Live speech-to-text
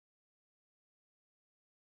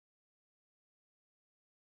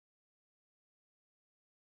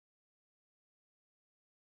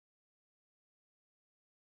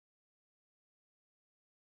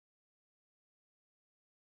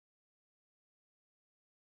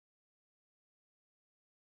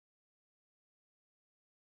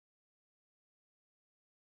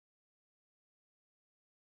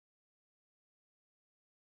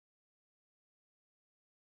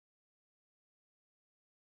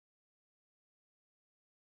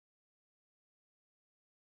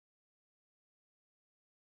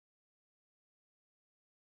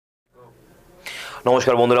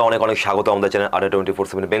নমস্কার বন্ধুরা, অনেক অনেক স্বাগত আমাদের চ্যানেল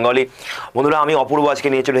Editorial বেঙ্গলি। বন্ধুরা, আমি অপূর্ব আজকে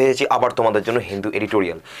নিয়ে চলে এসেছি আবার তোমাদের জন্য হিন্দু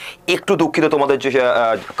এডিটোরিয়াল। একটু দুঃখিত তোমাদের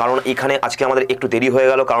কারণ এখানে আজকে আমাদের একটু দেরি হয়ে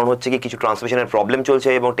গেল, কারণ হচ্ছে কি কিছু ট্রান্সলেশনের প্রবলেম চলছে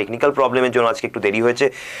এবং টেকনিক্যাল প্রবলেমের জন্য আজকে একটু দেরি হয়েছে।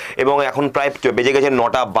 এবং এখন প্রায় বেজে গেছে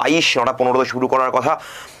 9:22, 9:15 শুরু করার কথা।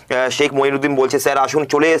 শেখ মঈনুদ্দিন বলছে স্যার আসুন,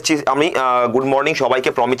 চলে এসেছি আমি। গুড মর্নিং সবাইকে,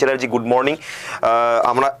 প্রমি চ্যাটার্জি গুড মর্নিং।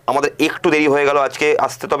 আমাদের একটু দেরি হয়ে গেল আজকে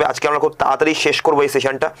আসতে, তবে আজকে আমরা খুব তাড়াতাড়ি শেষ করবো এই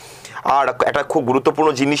সেশনটা। আর একটা খুব গুরুত্বপূর্ণ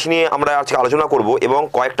জিনিস নিয়ে আমরা আজকে আলোচনা করব এবং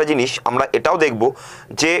কয়েকটা জিনিস আমরা এটাও দেখব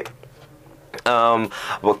যে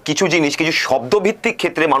কিছু জিনিস, কিছু শব্দভিত্তিক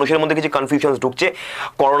ক্ষেত্রে মানুষের মধ্যে কিছু কনফিউশন ঢুকছে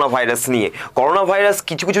করোনা ভাইরাস নিয়ে। করোনা ভাইরাস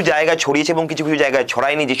কিছু কিছু জায়গায় ছড়িয়েছে এবং কিছু কিছু জায়গায়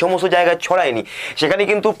ছড়ায়নি। যে সমস্ত জায়গায় ছড়ায়নি সেখানে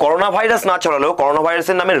কিন্তু করোনা ভাইরাস না ছড়ালেও করোনা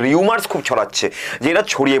ভাইরাসের নামে রিউমার্স খুব ছড়াচ্ছে, যে এটা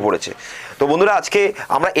ছড়িয়ে পড়েছে। তো বন্ধুরা, আজকে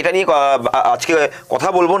আমরা এটা নিয়ে আজকে কথা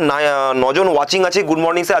বলবো। 9 জন ওয়াচিং আছে, গুড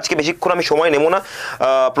মর্নিং স্যার। আজকে বেশিক্ষণ আমি সময় নেব না।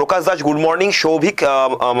 প্রকাশ Das good morning, Souvik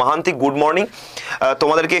মহান্তিক good morning.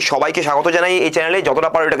 তোমাদেরকে সবাইকে স্বাগত জানাই এই চ্যানেলে। যতটা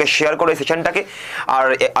পারো এটাকে শেয়ার করো এই সেশনটাকে। আর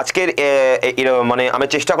আজকের মানে আমি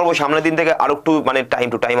চেষ্টা করবো সামনের দিন থেকে আরো একটু টাইম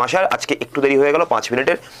টু টাইম আসার। আজকে একটু দেরি হয়ে গেল 5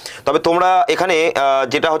 মিনিটের। তবে তোমরা এখানে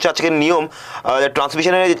যেটা হচ্ছে আজকের নিয়ম,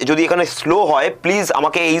 ট্রান্সমিশনের যদি এখানে স্লো হয় প্লিজ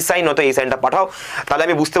আমাকে এই সাইন নয়তো এই সাইনটা পাঠাও, তাহলে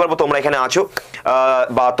আমি বুঝতে পারবো তোমরা এখানে আছো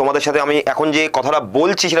বা তোমাদের সাথে আমি এখন যে কথাটা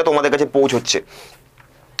বলছি সেটা তোমাদের কাছে পৌঁছচ্ছে।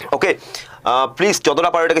 ওকে, প্লিজ যতটা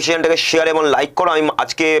পারো এটাকে সেশনটাকে শেয়ার এবং লাইক করো। আমি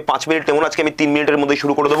আজকে 5 মিনিট নেব না, আজকে আমি 3 মিনিটের মধ্যে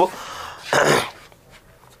শুরু করে দেবো।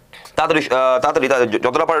 তাড়াতাড়ি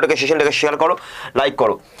যতটা পারো এটাকে সেশনটাকে শেয়ার করো, লাইক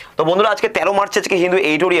করো। তো বন্ধুরা, আজকে 13 মার্চ আজকে হিন্দু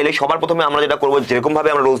এডিটোরিয়ালে সবার প্রথমে আমরা যেটা করবো, যেরকমভাবে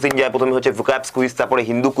আমরা রোজ দিন যাই, প্রথমে হচ্ছে ভোকাবস কুইজ, তারপরে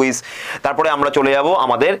হিন্দু কুইজ, তারপরে আমরা চলে যাব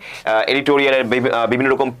আমাদের এডিটোরিয়ালের বিভিন্ন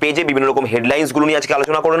রকম পেজে বিভিন্ন রকম হেডলাইন্সগুলো নিয়ে আজকে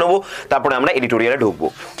আলোচনা করে নেবো। তারপরে আমরা এডিটোরিয়ালে ঢুকবো।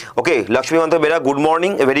 ওকে, Laxmikant Bera good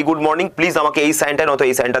morning, very good morning. Please আমাকে এই সাইনটা নয়তো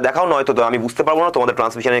এই সাইনটা দেখাও, নয়তো তো আমি বুঝতে পারবো না তোমাদের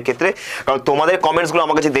ট্রান্সমিশনের ক্ষেত্রে, কারণ তোমাদের কমেন্টসগুলো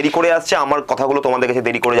আমার কাছে দেরি করে আসছে, আমার কথাগুলো তোমাদের কাছে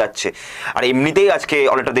দেরি করে যাচ্ছে। আর এমনিতেই আজকে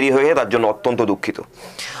অনেকটা দেরি হয়ে গেছে, তার জন্য অত্যন্ত দুঃখিত।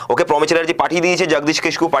 ওকে, প্রমি চ্যাটার্জি পাঠিয়ে দিয়েছে, জগদীশ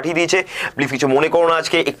কেশকু পাঠিয়ে দিয়েছে। প্লিজ কিছু মনে করো না,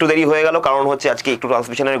 আজকে একটু দেরি হয়ে গেল, কারণ হচ্ছে আজকে একটু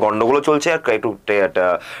ট্রান্সমিশনের গন্ডগোল চলছে আর একটু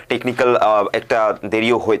টেকনিক্যাল একটা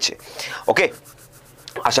দেরিও হয়েছে। ওকে,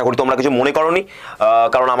 আশা করি তোমরা কিছু মনে করোনি,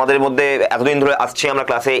 কারণ আমাদের মধ্যে এতদিন ধরে আসছে আমরা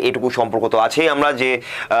ক্লাসে, এটুকু সম্পর্ক তো আছেই আমরা যে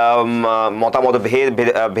মতামত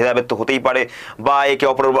ভেদাভেদ তো হতেই পারে বা একে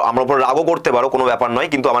অপরের আমার উপর রাগও করতে পারো, কোনো ব্যাপার নয়,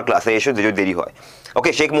 কিন্তু আমার ক্লাসে এসে যদি দেরি হয়।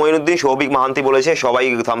 ওকে, শেখ মঈনুদ্দিন, সৌভিক মাহান্তি বলেছে, সবাই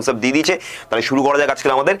থামস আপ দিয়ে দিয়েছে। তাহলে শুরু করা যাক আজকে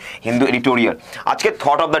আমাদের হিন্দু এডিটোরিয়াল। আজকে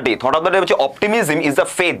থট অফ দ্য ডে হচ্ছে optimism is the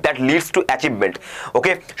faith that leads to achievement.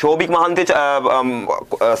 Okay, Souvik Mahanti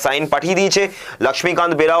sign পাঠিয়ে দিয়েছে,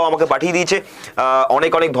 লক্ষ্মীকান্ত বেরাও আমাকে পাঠিয়ে দিয়েছে।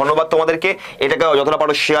 অনেক অনেক ধন্যবাদ তোমাদেরকে। এটাকে যতটা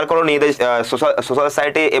পারো শেয়ার করো নিজেদের সোশ্যাল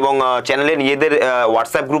সাইটে এবং চ্যানেলে, নিজেদের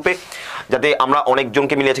হোয়াটসঅ্যাপ গ্রুপে, যাতে আমরা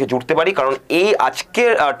অনেকজনকে মিলে আজকে জুড়তে পারি। কারণ এই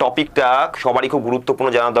আজকের টপিকটা সবারই খুব গুরুত্বপূর্ণ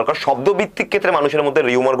জানা দরকার। শব্দভিত্তিক ক্ষেত্রে মানুষের মধ্যে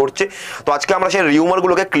রিউমার ঘটছে, তো আজকে আমরা সেই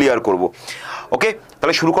রিউমারগুলোকে ক্লিয়ার করব। ওকে,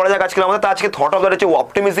 তাহলে শুরু করা যাক আজকে আমাদের। আজকে থট অফ দ্য ডে হচ্ছে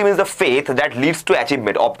optimism is the faith that leads to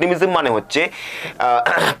achievement. Optimism মানে হচ্ছে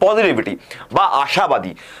পজিটিভিটি বা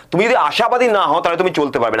আশাবাদী। তুমি যদি আশাবাদী না হও তাহলে তুমি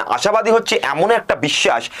চলতে পারবে না। আশাবাদী হচ্ছে এমন একটা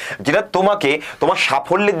বিশ্বাস যেটা তোমাকে তোমার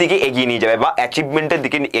সাফল্যের দিকে এগিয়ে নিয়ে যাবে বা অ্যাচিভমেন্টের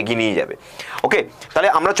দিকে এগিয়ে নিয়ে যাবে। ওকে, তাহলে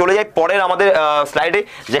আমরা চলে যাই পরের আমাদের স্লাইডে,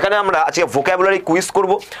 যেখানে আমরা আজকে ভোকাবুলারি কুইজ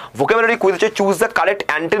করব। ভোকাবুলারি কুইজ হচ্ছে choose the correct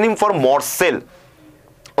antonym for মরসেল।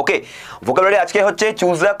 Okay, vocabulary আজকে হচ্ছে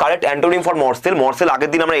choose the correct antonym for মরসেল। মরসেল আগের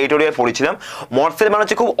দিন আমরা এডিটোরিয়াল পড়েছিলাম। মরসেল মানে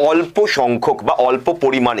হচ্ছে খুব অল্প সংখ্যক বা অল্প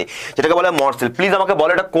পরিমাণে, যেটাকে বলে মরসেল। প্লিজ আমাকে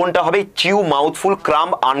বলো এটা কোনটা হবে? চিউ, মাউথফুল, ক্রাম,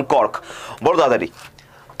 আনকর্ক। বলো তাড়াতাড়ি,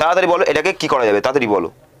 তাড়াতাড়ি বলো এটাকে কি করা যাবে, তাড়াতাড়ি বলো।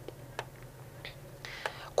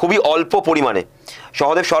 খুবই অল্প পরিমাণে।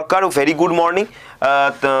 সহদেব সরকার ভেরি গুড মর্নিং।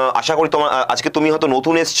 আশা করি তোমার আজকে তুমি হয়তো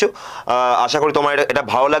নতুন এসছো, আশা করি তোমার এটা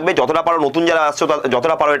ভালো লাগবে। যতটা পারো নতুন যারা আসছো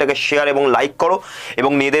যতটা পারো এটাকে শেয়ার এবং লাইক করো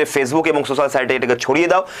এবং নিজেদের ফেসবুক এবং সোশ্যাল সাইটে এটাকে ছড়িয়ে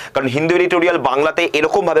দাও, কারণ হিন্দু এডিটোরিয়াল বাংলাতে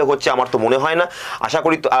এরকমভাবে হচ্ছে আমার তো মনে হয় না। আশা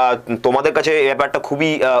করি তোমাদের কাছে এই ব্যাপারটা খুবই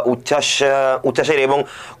উচ্ছ্বাসের এবং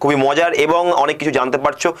খুবই মজার এবং অনেক কিছু জানতে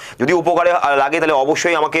পারছো। যদি উপকারে লাগে তাহলে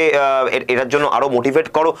অবশ্যই আমাকে এটার জন্য আরও মোটিভেট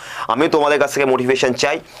করো, আমিও তোমাদের কাছ থেকে মোটিভেশন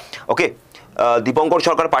চাই। ওকে, দীপঙ্কর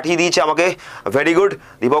সরকার পাঠিয়ে দিয়েছে আমাকে, ভেরি গুড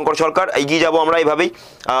দীপঙ্কর সরকার। এগিয়ে যাবো আমরা এইভাবেই।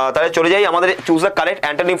 তাহলে চলে যাই আমাদের choose the correct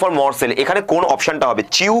antonym for মরসেল। এখানে কোন অপশনটা হবে?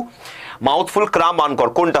 চিউ, মাউথফুল, ক্রাম, আনকর,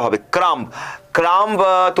 কোনটা হবে? ক্রাম্ব। ক্রাম্ব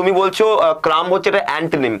তুমি বলছো ক্রাম্ব হচ্ছে এটা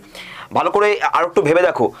অ্যান্টোনিম। ভালো করে আর একটু ভেবে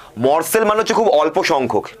দেখো, মরসেল মানে হচ্ছে খুব অল্প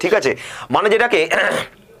সংখ্যক, ঠিক আছে, মানে যেটাকে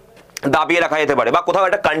দাবিয়ে রাখা যেতে পারে বা কোথাও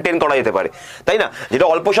একটা কন্টেন্ট করা যেতে পারে, তাই না? যেটা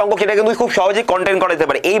অল্প সংখ্যক সেটা কিন্তু খুব সহজেই কন্টেন্ট করা যেতে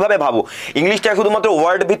পারে। এইভাবে ভাবো, ইংলিশটা শুধুমাত্র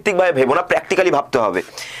ওয়ার্ড ভিত্তিকভাবে ভেবো না, প্র্যাকটিক্যালি ভাবতে হবে।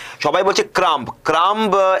 সবাই বলছে ক্রাম্ব।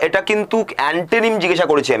 ক্রাম্ব এটা কিন্তু অ্যান্টোনিম জিজ্ঞাসা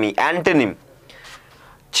করেছি আমি, অ্যান্টোনিম।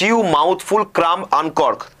 চিউ, মাউথফুল, ক্রাম,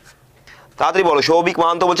 আনকর্ক। তাড়াতাড়ি বলো। সৌভিক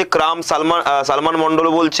মাহান্ত বলছে ক্রাম, সালমান মন্ডল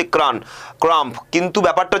বলছে ক্রাম্প। কিন্তু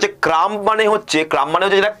ব্যাপারটা হচ্ছে ক্রাম্প মানে হচ্ছে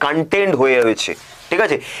যেটা কন্টেন্ট হয়ে রয়েছে, ঠিক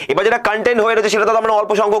আছে। এবার যেটা কন্টেন্ট হয়ে রয়েছে সেটা তো আমরা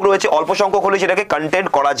অল্প সংখ্যক রয়েছে, অল্প সংখ্যক হলে সেটাকে কন্টেন্ট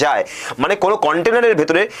করা যায়, মানে কোনো কন্টেনারের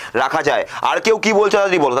ভেতরে রাখা যায়। আর কেউ কি বলছো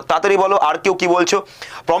তাড়াতাড়ি বলো, আর কেউ কি বলছো?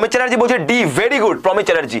 প্রমিত চ্যাটার্জি বলছে ডি, ভেরি গুড প্রমিত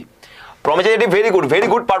চ্যাটার্জি, ভেরি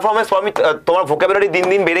গুড পারফরমেন্স প্রমিত। তোমার ভোকাবুলারি দিন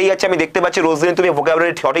দিন বেড়েই যাচ্ছে, আমি দেখতে পাচ্ছি রোজ দিন তুমি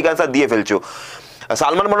ভোকাবুলারি সঠিক অ্যান্সার দিয়ে ফেলছো।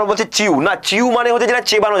 সালমান মন্ডল বলছে চিউ, না চিউ মানে হচ্ছে যেটা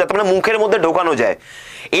চেবানো যায়, মানে মুখের মধ্যে ঢোকানো যায়।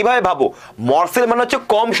 এইভাবে ভাবো, মর্সেল মানে হচ্ছে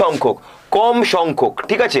কম সংখ্যক,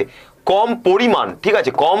 ঠিক আছে, কম পরিমাণ, ঠিক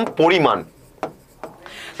আছে, কম পরিমাণ।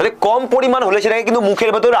 তাহলে কম পরিমাণ হলে সেটাকে কিন্তু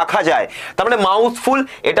মুখের ভেতর রাখা যায়, তার মানে মাউথফুল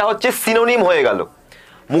এটা হচ্ছে সিনোনিম হয়ে গেল,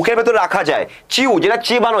 মুখের ভেতর রাখা যায়। চিউ যেটা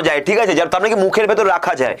চেবানো যায়, ঠিক আছে, যার তার মানে মুখের ভেতর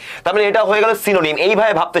রাখা যায়, তার মানে এটা হয়ে গেল সিনোনিম।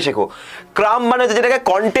 এইভাবে ভাবতে শেখো। ক্রাম মানে যেটাকে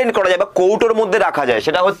কন্টেন্ট করা যায় বা কৌটোর মধ্যে রাখা যায়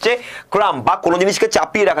সেটা হচ্ছে ক্রাম, বা কোনো জিনিসকে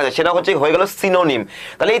চাপিয়ে রাখা যায় সেটা হচ্ছে হয়ে গেল সিনোনিম।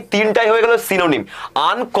 তাহলে এই তিনটাই হয়ে গেল সিনোনিম।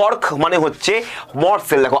 আনকর্ক মানে হচ্ছে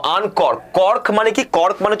মর্সেল। দেখো কর্ক মানে কি?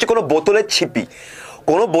 কর্ক মানে হচ্ছে কোনো বোতলের ছিপি,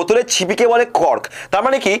 কোনো বোতলের ছিপিকে বলে কর্ক। তার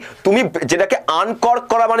মানে কি তুমি যেটাকে আনকর্ক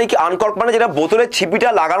করা মানে কি? আনকর্ক মানে যেটা বোতলের ছিপিটা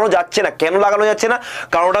লাগানো যাচ্ছে না। কেন লাগানো যাচ্ছে না?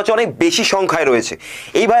 কারণ ওটা হচ্ছে অনেক বেশি সংখ্যায় রয়েছে।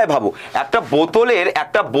 এইভাবে ভাবো,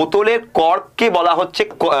 একটা বোতলের কর্ককে বলা হচ্ছে,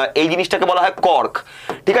 এই জিনিসটাকে বলা হয় কর্ক,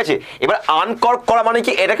 ঠিক আছে। এবার আনকর্ক করা মানে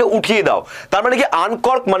কি? এটাকে উঠিয়ে দাও। তার মানে কি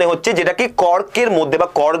আনকর্ক মানে হচ্ছে যেটাকে কর্কের মধ্যে বা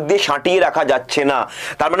কর্ক দিয়ে সাঁটিয়ে রাখা যাচ্ছে না,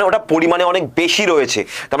 তার মানে ওটা পরিমাণে অনেক বেশি রয়েছে,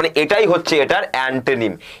 তার মানে এটাই হচ্ছে এটার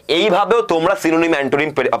অ্যান্টোনিম। এইভাবেও তোমরা সিনোনিম অ্যান্টোনিম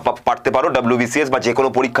পারতে পারো WBCS বা যে কোনো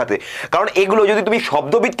পরীক্ষাতে। কারণ এগুলো যদি তুমি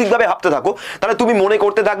শব্দভিত্তিকভাবে ভাবতে থাকো তাহলে তুমি মনে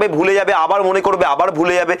করতে থাকবে, ভুলে যাবে, আবার মনে করবে, আবার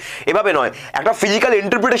ভুলে যাবে। এভাবে নয়, একটা ফিজিক্যাল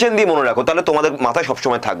ইন্টারপ্রিটেশন দিয়ে মনে রাখো, তাহলে তোমাদের মাথায়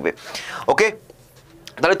সবসময় থাকবে। ওকে,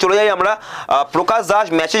 তাহলে চলে যাই আমরা। প্রকাশ দাস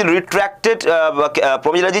মেসেজ রিট্র্যাক্টেড।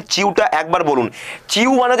 প্রমিলাজি চিউটা একবার বলুন।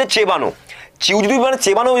 চিউ মানে যে চেবানো, চিউ যদি মানে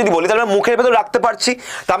চেবানো যদি বলি তাহলে মুখের ভেতর রাখতে পারছি,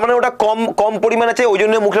 তার মানে ওটা কম পরিমাণ আছে, ওই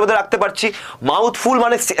জন্য মুখের ভেতর রাখতে পারছি। মাউথফুল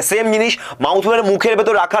মানে সেম জিনিস, মাউথফুল মানে মুখের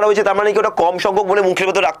ভেতর রাখা রয়েছে, তার মানে কি ওটা কম সংখ্যক বলে মুখের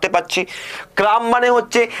ভেতর রাখতে পারছি। ক্রাম মানে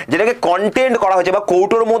হচ্ছে যেটাকে কন্টেন্ট করা হয়েছে বা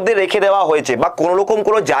কৌটোর মধ্যে রেখে দেওয়া হয়েছে বা কোনো রকম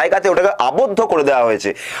কোনো জায়গাতে ওটাকে আবদ্ধ করে দেওয়া হয়েছে।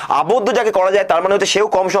 আবদ্ধ যাকে করা যায় তার মানে হচ্ছে সেও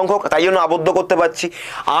কম সংখ্যক, তাই জন্য আবদ্ধ করতে পারছি।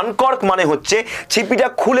 আনকর্ক মানে হচ্ছে ছিপিটা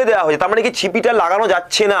খুলে দেওয়া হয়েছে, তার মানে কি ছিপিটা লাগানো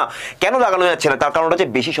যাচ্ছে না। কেন লাগানো যাচ্ছে না? তার কারণ হচ্ছে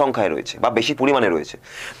বেশি সংখ্যায় রয়েছে বা বেশি পরিমাণে রয়েছে,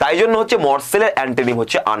 তাই জন্য হচ্ছে মর্সেলের অ্যান্টোনিম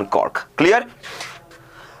হচ্ছে আনকর্ক। ক্লিয়ার?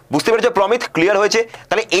 বুঝতে পেরেছো প্রমিত? ক্লিয়ার হয়েছে?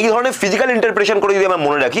 তাহলে এই ধরনের ফিজিক্যাল ইন্টারপ্রিটেশন করে যদি আমরা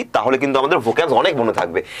মনে রাখি তাহলে কিন্তু আমাদের ভোক্যাবস অনেক মনে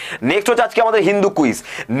থাকবে। নেক্সট হচ্ছে আজকে আমাদের Hindu quiz.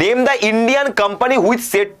 Name the Indian company which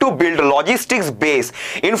set to build logistics base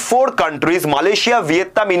in 4 countries Malaysia,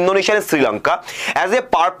 Vietnam, Indonesia and Sri Lanka as a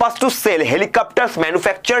purpose to sell helicopters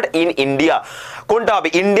manufactured in India. কোনটা হবে?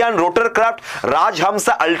 Indian রোটরক্রাফট,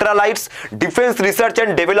 রাজহামসা আল্ট্রালাইটস, defence research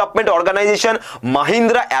and development organisation,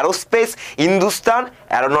 Mahindra aerospace, Hindustan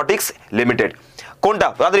Aeronautics limited. কোনটা?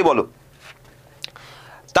 তাড়াতাড়ি বলো,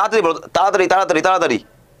 তাড়াতাড়ি বলো, তাড়াতাড়ি।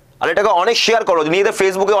 আর এটাকে অনেক শেয়ার করো, নিজেদের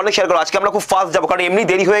ফেসবুকে অনেক শেয়ার করো। আজকে আমরা খুব ফাস্ট যাবো কারণ এমনি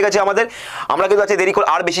দেরি হয়ে গেছে আমাদের, আমরা কিন্তু আজকে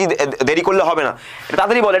আর বেশি দেরি করলে হবে না।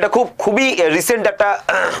 তাড়াতাড়ি বলো, এটা খুবই রিসেন্ট একটা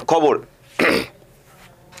খবর।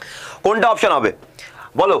 কোনটা অপশন হবে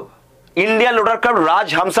বলো? Indian রোটরক্রাফট,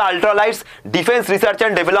 রাজহামসা আল্ট্রালাইটস, defence research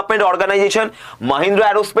and development organisation, Mahindra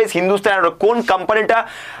aerospace, Hindustan. কোন কোম্পানিটা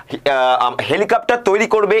হেলিকপ্টার তৈরি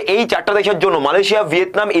করবে এই 4টা দেশের জন্য? Malaysia,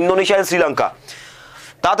 Vietnam, Indonesia, Sri Lanka.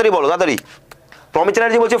 তাড়াতাড়ি বলো, তাড়াতাড়ি। প্রমিত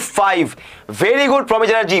চ্যাটার্জি বলছে 5। ভেরি গুড প্রমিত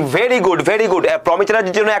চ্যাটার্জি, ভেরি গুড। প্রমিত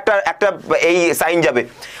চ্যাটার্জির জন্য একটা এই সাইন যাবে।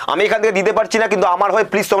 আমি এখান থেকে দিতে পারছি না, কিন্তু আমার হয়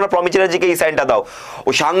প্লিজ তোমরা প্রমিত চ্যাটার্জিকে এই সাইনটা দাও। ও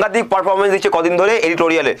সাংঘাতিক পারফরমেন্স দিচ্ছে কদিন ধরে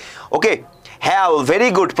এডিটোরিয়ালে। ওকে, হ্যাল, ভেরি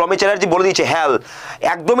গুড। প্রমিত চ্যাটার্জি বলে দিচ্ছে হ্যাল,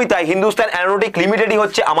 একদমই তাই। হিন্দুস্তান অ্যারোনটিক লিমিটেডই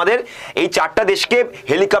হচ্ছে আমাদের এই 4টা দেশকে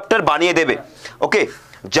হেলিকপ্টার বানিয়ে দেবে। ওকে,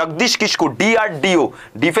 Jagadish Kisku, DRDO,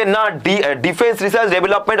 defence research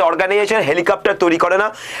development organisation helicopter তৈরি করে না।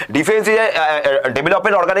 ডিফেন্স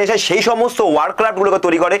ডেভেলপমেন্ট অর্গানাইজেশন সেই সমস্ত ওয়ারক্রাফটগুলোকে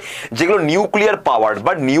তৈরি করে যেগুলো নিউক্লিয়ার পাওয়ার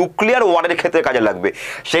বা নিউক্লিয়ার ওয়ারের ক্ষেত্রে কাজে লাগবে,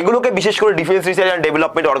 সেগুলোকে বিশেষ করে defence research and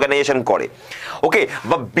development organisation করে। ওকে,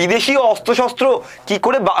 বা বিদেশি অস্ত্রশস্ত্র কি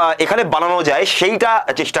করে এখানে বানানো যায় সেইটা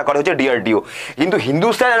চেষ্টা করে হচ্ছে DRDO। কিন্তু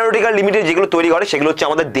হিন্দুস্তান অ্যারোনটিক্যাল লিমিটেড যেগুলো তৈরি করে সেগুলো হচ্ছে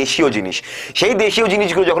আমাদের দেশীয় জিনিস। সেই দেশীয়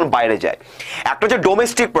জিনিসগুলো যখন বাইরে যায়, একটা হচ্ছে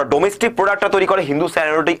ডোমেস্টিক প্রোডাক্টটা তৈরি করে হিন্দুস্তান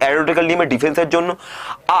অ্যারোনটিক্যাল লিমিটেড ডিফেন্সের জন্য।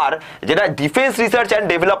 আর যেটা defence research and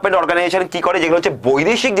development organisation কি করে, যেগুলো হচ্ছে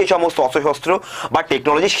বৈদেশিক যে সমস্ত অস্ত্রশস্ত্র বা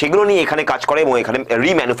টেকনোলজি সেগুলো নিয়ে এখানে কাজ করে এবং এখানে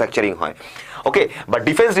রিম্যানুফ্যাকচারিং হয়। ওকে, বা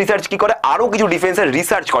ডিফেন্স রিসার্চ কি করে, আরো কিছু ডিফেন্সের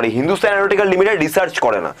রিসার্চ করে, হিন্দুস্তান অ্যারোনটিক্যাল লিমিটেড রিসার্চ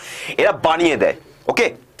করে না, এরা বানিয়ে দেয়। ওকে,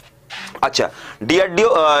 আচ্ছা,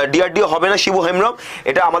 ডিআরডিও হবে না শিবু হেমব্রম,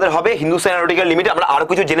 এটা আমাদের হবে হিন্দুস্তান এরোনটিক্যাল লিমিটেড। আমরা আরো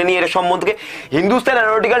কিছু জেনে নিই এর সম্বন্ধে। Hindustan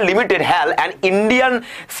aeronautical limited Hal an Indian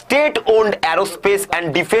state owned aerospace and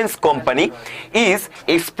defence company is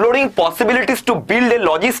exploring possibilities to build a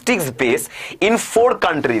logistics base in 4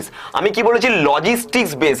 countries. আমি কি বলেছি?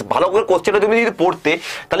 Logistics base. ভালো করে কোশ্চেনটা তুমি যদি পড়তে,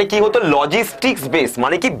 তাহলে কি হতো? লজিস্টিক্স বেস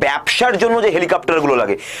মানে কি ব্যবসার জন্য যে হেলিকপ্টারগুলো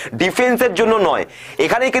লাগে, ডিফেন্সের জন্য নয়।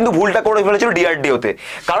 এখানেই কিন্তু ভুলটা করে ফেলেছিল ডিআরডিওতে।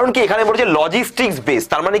 কারণ কি এখানে বলেছে লজিস্টিক্স বেস,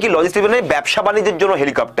 তার মানে কি লজিস্টিক্স মানে ব্যবসা বাণিজ্যের জন্য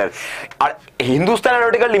হেলিকপ্টার। আর হিন্দুস্তান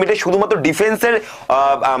এরোনটিক্যাল লিমিটেড শুধুমাত্র ডিফেন্সের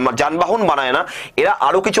যানবাহন বানায় না, এরা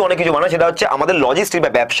আরো কিছু অনেক কিছু বানায়। সেটা হচ্ছে আমাদের লজিস্টিক বা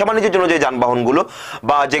ব্যবসা বাণিজ্যের জন্য যে যানবাহনগুলো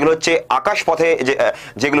বা যেগুলো হচ্ছে আকাশ পথে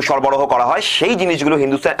যেগুলো সরবরাহ করা হয়, সেই জিনিসগুলো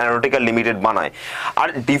হিন্দুস্তান এরোনটিক্যাল লিমিটেড বানায়। আর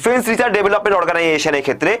ডিফেন্স রিসার্চ ডেভেলপমেন্ট অর্গানাইজেশনের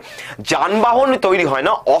ক্ষেত্রে যানবাহন তৈরি হয়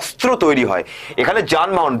না, অস্ত্র তৈরি হয়। এখানে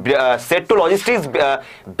যানবাহন set two logistics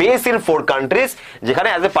base in 4 countries, যেখানে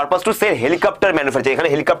as a purpose to sell helicopter manufacture. এখানে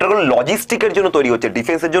হেলিকপ্টারগুলো লজিস্টিকের জন্য তৈরি হচ্ছে,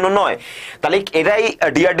 ডিফেন্সের জন্য নয়। তাহলে এটাই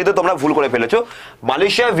ডিআরডিতে তোমরা ভুল করে ফেলেছো।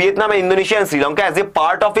 Malaysia, Vietnam, Indonesia and Sri Lanka as a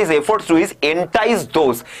part of his efforts to এন্টাইজ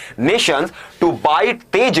those Nations two by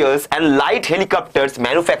Tejas and light হেলিকপ্টারস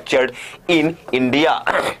manufactured in India.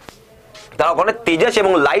 তারা ওখানে তেজস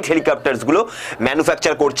এবং লাইট হেলিকপ্টারস গুলো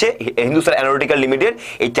ম্যানুফ্যাকচার করছে হিন্দুস্তান এরোনটিক্যাল লিমিটেড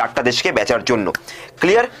এই 4টা দেশকে বেচার জন্য।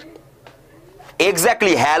 ক্লিয়ার?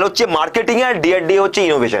 এক্স্যাক্টলি। হ্যাল হচ্ছে মার্কেটিং আর ডিআরডি হচ্ছে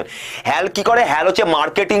ইনোভেশন। হ্যাল কি করে? হ্যাল হচ্ছে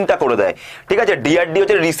মার্কেটিংটা করে দেয়, ঠিক আছে। ডিআরডি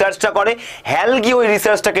হচ্ছে রিসার্চটা করে, হ্যাল গিয়ে ওই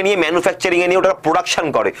রিসার্চটাকে নিয়ে ম্যানুফ্যাকচারিং এ নিয়ে ওটা প্রোডাকশন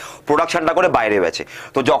করে, প্রোডাকশনটা করে বাইরে বেচে।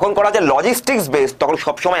 তো যখন করা যায় লজিস্টিক্স বেস, তখন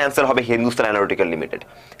সবসময় অ্যান্সার হবে হিন্দুস্তান এরোনটিক্যাল লিমিটেড।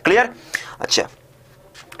 ক্লিয়ার? আচ্ছা,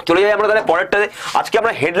 চলে যাই আমরা তাহলে পরেরটাতে। আজকে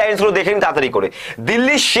আমরা হেডলাইন্স গুলো দেখে নিই তাড়াতাড়ি করে।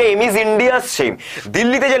 Delhi shame is India's shame.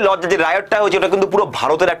 দিল্লিতে যে লজ্জা, যে রায়টটা হয়েছে, ওটা কিন্তু পুরো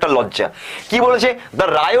ভারতের একটা লজ্জা। কি বলেছে? The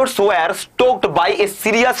riots wire স্টোকড by A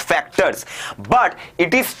serious factors but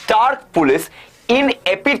it is Starc police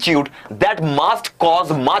ineptitude that must cause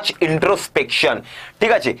much introspection।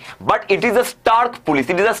 ঠিক আছে, but it is a Starc police,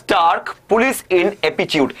 it is a Starc police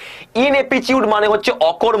ineptitude। ineptitude মানে হচ্ছে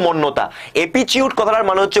অকর্মণ্যতা, এপিচিউড কথাটার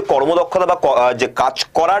মানে হচ্ছে কর্মদক্ষতা বা যে কাজ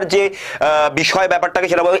করার যে বিষয় ব্যাপারটাকে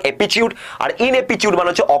সেটা বলে এপিচিউড। আর ineptitude মানে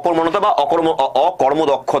হচ্ছে অকর্মণ্যতা বা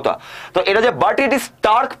অকর্মদক্ষতা। তো এটা যে but it is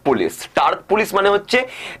Starc police, Starc police মানে হচ্ছে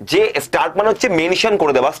যে স্টার্ক মানে হচ্ছে মেনশন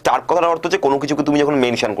করে দেওয়া। স্টার্ক কথার অর্থ হচ্ছে কোনো কিছুকে তুমি যখন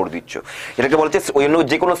মেনশন করে দিচ্ছ, এটাকে বলছে ওই জন্য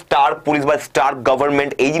যে কোনো স্টার পুলিশ বা স্টার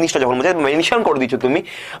গভর্নমেন্ট, এই জিনিসটা যখন বলছে মেনশন করে দিচ্ছ তুমি।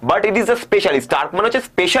 But it is a specially, Starc মানে হচ্ছে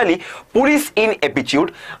specially police ineptitude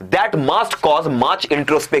that must cause much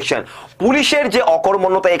introspection. পুলিশের যে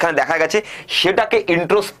অকর্মণ্যতা এখানে দেখা গেছে, সেটাকে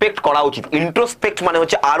ইন্ট্রোস্পেক্ট করা উচিত। ইন্ট্রোস্পেক্ট মানে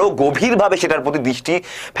হচ্ছে আরো গভীরভাবে সেটার প্রতি দৃষ্টি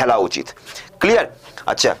ফেলা উচিত। ক্লিয়ার?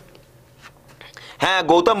 আচ্ছা, হ্যাঁ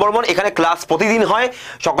গৌতম বর্মন, এখানে ক্লাস প্রতিদিন হয়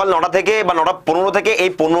সকাল 9টা থেকে বা 9:15 থেকে। এই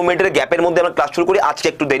 15 মিনিটের গ্যাপের মধ্যে আমরা ক্লাস শুরু করি। আজকে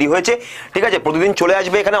একটু দেরি হয়েছে, ঠিক আছে। প্রতিদিন চলে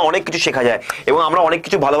আসবে, এখানে অনেক কিছু শেখা যায় এবং আমরা অনেক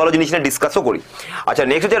কিছু ভালো ভালো জিনিস নিয়ে ডিসকাসও করি। আচ্ছা,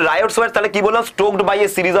 নেক্সট হচ্ছে রায়টস ওয়্যার। তাহলে কি বললাম? স্টোকড by A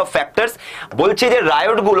series of factors. বলছে যে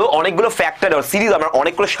রায়ট গুলো অনেকগুলো ফ্যাক্টর সিরিজ, আমরা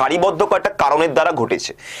অনেকগুলো সারিবদ্ধ কয়েকটা কারণের দ্বারা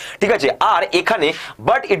ঘটেছে, ঠিক আছে। আর এখানে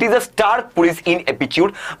but it is a Starc police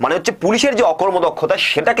ineptitude মানে হচ্ছে পুলিশের যে অকর্মদক্ষতা,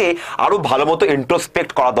 সেটাকে আরো ভালো মতো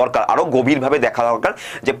ইন্ট্রোস্পেক্ট করা দরকার, আরো গভীরভাবে দেখা দরকার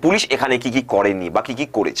যে পুলিশ এখানে কি কি করেনি বা কি কি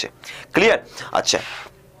করেছে। ক্লিয়ার? আচ্ছা,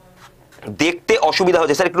 দেখতে অসুবিধা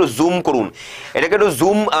হচ্ছে স্যার, একটু জুম করুন। এটাকে একটু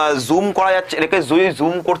জুম করা যাচ্ছে? এটাকে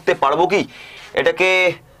জুম করতে পারবো কি? এটাকে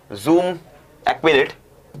জুম, 1 মিনিট।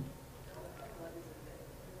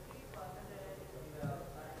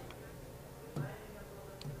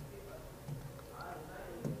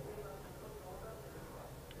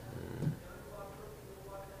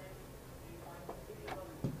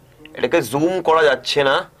 এটাকে জুম করা যাচ্ছে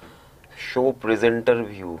না, শো প্রেজেন্টার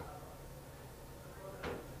ভিউ।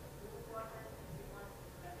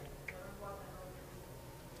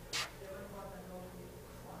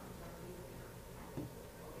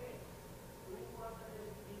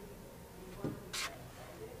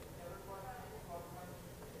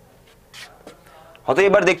 হয়তো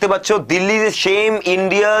এবার দেখতে পাচ্ছ দিল্লি সেম,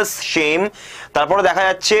 ইন্ডিয়াস সেম। তারপরে দেখা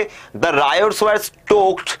যাচ্ছে the riots wire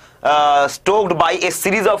stoked by a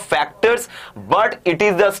series of factors but it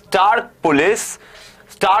is the stark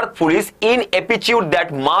police ineptitude that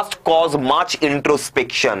must cause much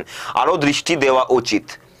introspection। আরো দৃষ্টি দেওয়া উচিত।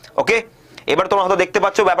 ওকে, এবার তোমরা হয়তো দেখতে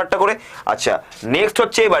পাচ্ছ ব্যাপারটা করে। আচ্ছা, নেক্সট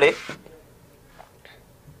হচ্ছে এবারে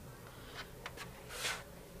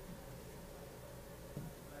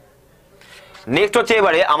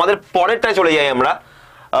আমাদের পরেরটায় চলে যাই আমরা।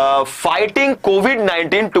 Fighting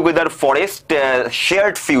COVID-19 together for a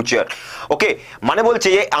shared future. ওকে, মানে বলছে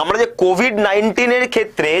যে আমরা যে কোভিড-19 এর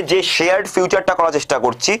ক্ষেত্রে যে শেয়ার্ড ফিউচারটা করার চেষ্টা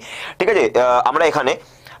করছি, ঠিক আছে। আমরা এখানে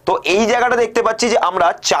তো এই জায়গাটা দেখতে পাচ্ছি যে আমরা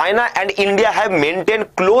China and India have maintain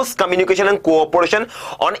close communication and cooperation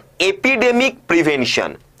on epidemic prevention.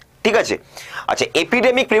 ঠিক আছে, আচ্ছা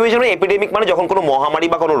এপিডেমিক প্রিভেনশন, এপিডেমিক মানে যখন কোনো মহামারী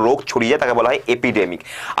বা কোনো রোগ ছড়িয়ে যায় তাকে বলা হয় এপিডেমিক।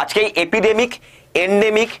 আজকে এই এপিডেমিক,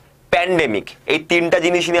 এন্ডেমিক, প্যান্ডেমিক এই তিনটা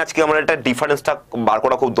জিনিস নিয়ে আজকে আমরা একটা ডিফারেন্সটা বার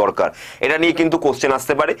করা খুব দরকার। এটা নিয়ে কিন্তু কোশ্চেন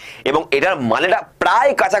আসতে পারে এবং এটার মানেটা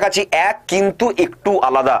প্রায় কাছাকাছি এক কিন্তু একটু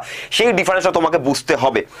আলাদা, সেই ডিফারেন্সটা তোমাকে বুঝতে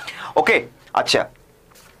হবে। ওকে, আচ্ছা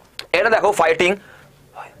এটা দেখো ফাইটিং,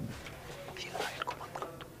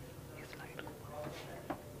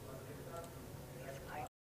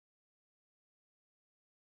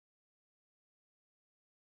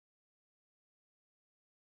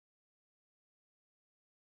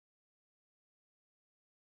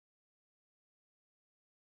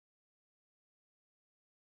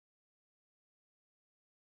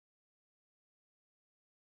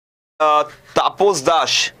 তাপস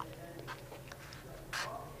দাস।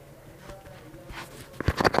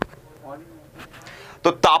 তো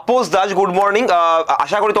তাপস দাস গুড মর্নিং,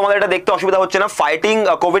 আশা করি তোমাদের এটা দেখতে অসুবিধা হচ্ছে না। ফাইটিং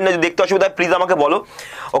কোভিড দেখতে অসুবিধা প্লিজ আমাকে বলো।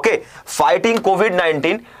 ওকে, ফাইটিং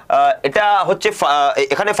কোভিড-19 এটা হচ্ছে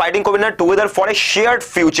এখানে fighting COVID-19 together for a shared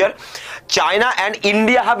future, China and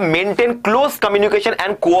India have maintain close communication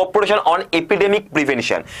and cooperation on epidemic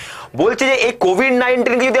prevention. বলছে যে এই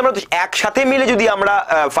কোভিড-19কে যদি আমরা একসাথে মিলে যদি আমরা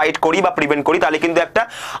ফাইট করি বা প্রিভেন্ট করি তাহলে কিন্তু একটা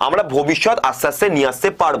আমরা ভবিষ্যৎ আস্তে আস্তে নিয়ে আসতে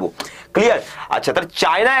পারবো। ক্লিয়ার? আচ্ছা, তাহলে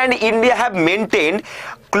China and India have maintain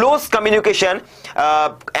close communication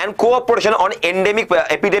and cooperation on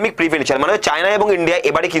epidemic prevention, মানে চায়না এবং ইন্ডিয়া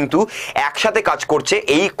এবারে কিন্তু একসাথে কাজ করছে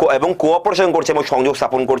এই এবং কোঅপারেশন করছে এবং সংযোগ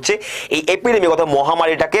স্থাপন করছে এই এপিডেমিক অর্থাৎ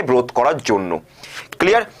মহামারীটাকে রোধ করার জন্য।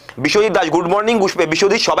 Clear? Biswajit Das good morning.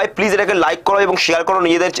 Biswajit, সবাই প্লিজ এটাকে লাইক করো এবং শেয়ার করো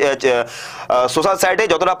নিজেদের সোশ্যাল সাইটে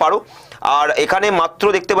যতটা পারো। আর এখানে মাত্র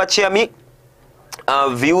দেখতে পাচ্ছি আমি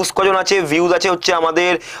ভিউজ কজন আছে, ভিউজ আছে হচ্ছে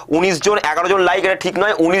আমাদের 19 জন, 11 জন লাইক, এটা ঠিক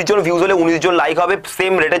নয়, 19 জন ভিউজ হলে 19 জন লাইক হবে,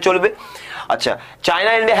 সেম রেটে চলবে। আচ্ছা,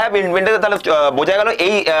 চায়না ইন্ডিয়া হ্যাভ ইনভেন্টেড, তাহলে বোঝা গেল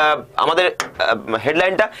এই আমাদের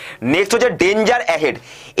হেডলাইনটা। নেক্সট হচ্ছে ডেঞ্জার অ্যাহেড,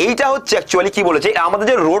 এইটা হচ্ছে অ্যাকচুয়ালি কি বলেছে আমাদের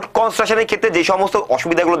যে রোড কনস্ট্রাকশনের ক্ষেত্রে যে সমস্ত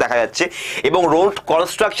অসুবিধাগুলো দেখা যাচ্ছে এবং রোড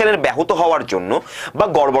কনস্ট্রাকশনের ব্যাহত হওয়ার জন্য বা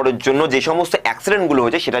গড়বড়ের জন্য যে সমস্ত অ্যাক্সিডেন্টগুলো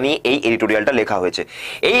হয়েছে সেটা নিয়ে এই এডিটোরিয়ালটা লেখা হয়েছে।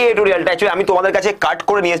 এই এডিটোরিয়ালটা অ্যাকচুয়ালি আমি তোমাদের কাছে কাট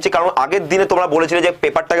করে নিয়ে এসেছি, কারণ আগের দিনে তোমরা বলেছিলে যে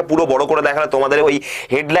পেপারটাকে পুরো বড় করে দেখালে তোমাদের ওই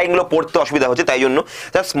হেডলাইনগুলো পড়তে অসুবিধা হচ্ছে, তাই জন্য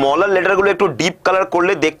স্মলার লেটারগুলো একটু ডিপ কালার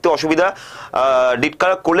করলে দেখতে অসুবিধা, ডিপ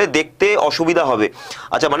কালার করলে দেখতে অসুবিধা হবে।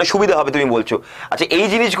 আচ্ছা, মানে সুবিধা হবে তুমি বলছো। আচ্ছা, এই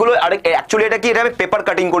জিনিসগুলো আর অ্যাকচুয়ালি এটা কি, এটা আমি পেপার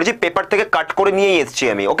কাটিং করেছি, পেপার থেকে কাট করে নিয়েই এসেছি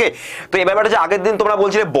আমি। ওকে, তো এই ব্যাপারটা যে আগের দিন তোমরা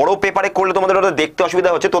বলছিলে বড় পেপারে করলে তোমাদের ওটা দেখতে অসুবিধা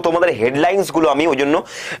হচ্ছে, তো তোমাদের হেডলাইন্সগুলো আমি ওই জন্য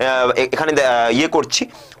এখানে ইয়ে করছি,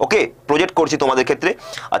 ওকে, প্রজেক্ট করছি তোমাদের ক্ষেত্রে।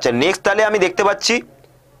 আচ্ছা, নেক্সট তাহলে আমি দেখতে পাচ্ছি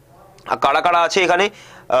কারা কারা আছে এখানে।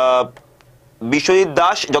 বিশ্বজিৎ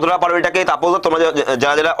দাস, যতটা পারো এটাকে তাপস তোমরা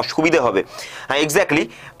যারা যারা সুবিধে হবে। হ্যাঁ এক্স্যাক্টলি,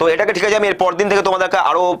 তো এটাকে ঠিক আছে আমি এরপর দিন থেকে তোমাদেরকে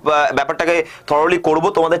আরো ব্যাপারটাকে থরলি করব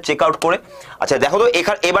তোমাদের চেক আউট করে। আচ্ছা দেখো তো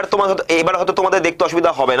এবার হয়তো তোমাদের দেখতে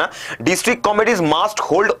অসুবিধা হবে না। District committees must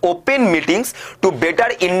hold open meetings to better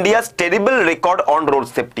India's terrible record on road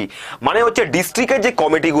safety, মানে হচ্ছে ডিস্ট্রিক্টের যে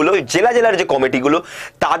কমিটিগুলো, জেলার যে কমিটিগুলো,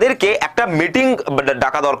 তাদেরকে একটা মিটিং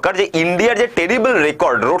ডাকা দরকার যে ইন্ডিয়ার যে টেরিবল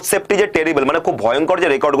রেকর্ড, রোড সেফটি যে টেরিবল মানে খুব ভয়ঙ্কর যে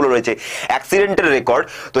রেকর্ডগুলো রয়েছে অ্যাক্সিডেন্টের রেকর্ড,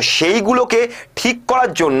 তো সেইগুলোকে ঠিক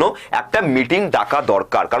করার জন্য একটা মিটিং ডাকা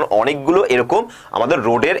দরকার, কারণ অনেকগুলো এরকম আমাদের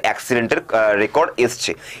রোডের অ্যাক্সিডেন্টের রেকর্ড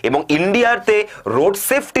এসছে এবং ইন্ডিয়াতে রোড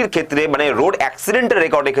সেফটির ক্ষেত্রে মানে রোড অ্যাক্সিডেন্টের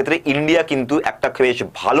রেকর্ডের ক্ষেত্রে ইন্ডিয়া কিন্তু একটা বেশ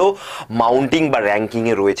ভালো মাউন্টিং বা র্যাঙ্কিং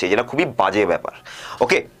এ রয়েছে, যেটা খুবই বাজে ব্যাপার।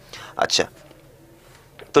 ওকে, আচ্ছা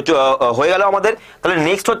তো হয়ে গেল আমাদের। তাহলে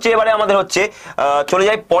নেক্সট হচ্ছে এবারে আমাদের হচ্ছে চলে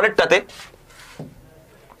যাই পরেরটাতে।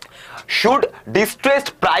 Should distressed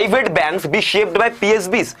private banks be shaped by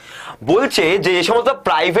PSBs? বলছে যে সমস্ত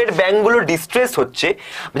প্রাইভেট ব্যাংকগুলো ডিস্ট্রেস হচ্ছে,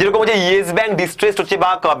 যেরকম হচ্ছে ইয়েস ব্যাংক ডিস্ট্রেস হচ্ছে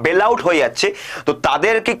বা বেল আউট হয়ে যাচ্ছে, তো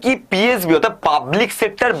তাদেরকে কি পিএসবি অর্থাৎ পাবলিক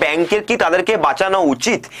সেক্টর ব্যাংকের কি তাদেরকে বাঁচানো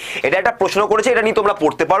উচিত? এটা একটা প্রশ্ন করেছে, এটা নিয়ে তোমরা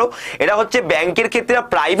পড়তে পারো। এটা হচ্ছে ব্যাংকের ক্ষেত্রে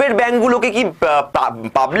প্রাইভেট ব্যাংকগুলোকে কি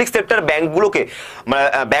পাবলিক সেক্টর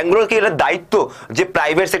ব্যাংকগুলোর কি এটা দায়িত্ব যে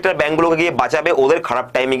প্রাইভেট সেক্টর ব্যাংকগুলোকে গিয়ে বাঁচাবে ওদের খারাপ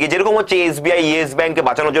টাইমে গিয়ে, যেরকম হচ্ছে এসবিআই ইয়েস ব্যাংকে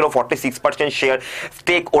বাঁচানোর জন্য 46% শেয়ার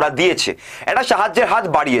স্টেক ওরা দিয়েছে, এটা সাহায্যের হাত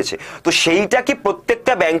বাড়িয়েছে, তো সেইটা কি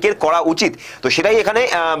প্রত্যেকটা ব্যাংকের করা উচিত? তো সেটাই এখানে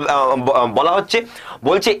বলা হচ্ছে।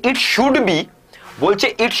 বলছে it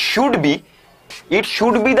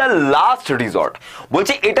should be the last resort,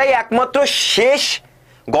 বলছে এটাই একমাত্র শেষ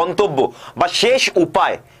গন্তব্য বা শেষ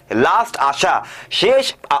উপায়, লাস্ট আশা, শেষ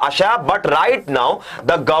আশা। But right now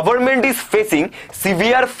the government is facing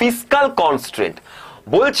severe fiscal constraint,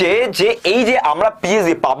 বলছে যে এই যে আমরা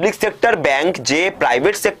পিএসবি পাবলিক সেক্টর ব্যাংক যে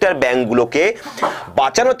প্রাইভেট সেক্টর ব্যাংকগুলোকে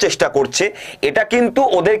বাঁচানোর চেষ্টা করছে, এটা কিন্তু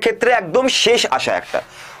ওদের ক্ষেত্রে একদম শেষ আশা একটা।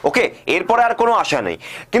 ওকে, এরপরে আর কোনো আশা নেই।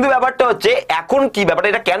 কিন্তু ব্যাপারটা হচ্ছে এখন কি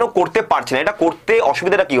ব্যাপারটা, এটা কেন করতে পারছে না, এটা করতে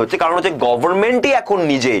অসুবিধাটা কি হচ্ছে, কারণ হচ্ছে গভর্নমেন্টই এখন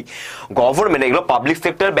নিজেই, গভর্নমেন্ট, এগুলো পাবলিক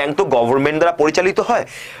সেক্টর ব্যাংক তো গভর্নমেন্ট দ্বারা পরিচালিত হয়,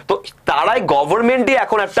 তো তারাই গভর্নমেন্টই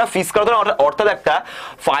এখন একটা ফিসকাল অর্থাৎ একটা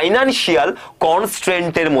ফাইন্যান্সিয়াল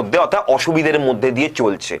কনস্ট্রেন্টের মধ্যে অর্থাৎ অসুবিধার মধ্যে দিয়ে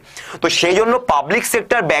চলছে। তো সেই জন্য পাবলিক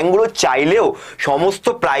সেক্টর ব্যাংকগুলো চাইলেও সমস্ত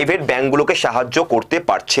প্রাইভেট ব্যাংকগুলোকে সাহায্য করতে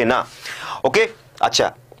পারছে না। ওকে, আচ্ছা,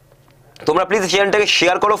 তোমরা প্লিজ চ্যানেলটাকে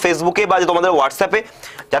শেয়ার করো ফেসবুকে বা তোমাদের হোয়াটসঅ্যাপে,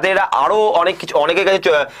 যাতে এটা আরো অনেক কিছু অনেকের কাছে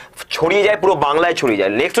ছড়িয়ে যায়, পুরো বাংলায় ছড়িয়ে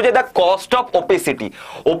যায়। নেক্সট হচ্ছে the cost of opacity.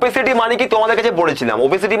 Opacity মানে কি তোমাদের কাছে বলেছিলাম,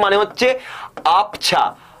 ওপেসিটি মানে হচ্ছে আবছা,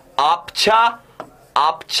 আবছা,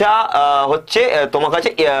 আবছা হচ্ছে তোমার কাছে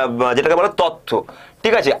যেটাকে বলো তথ্য,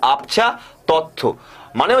 ঠিক আছে, আবছা তথ্য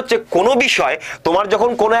মানে হচ্ছে কোনো বিষয় তোমার যখন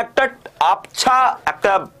কোনো একটা আবছা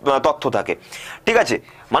একটা তথ্য থাকে, ঠিক আছে,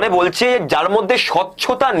 মানে বলছে যার মধ্যে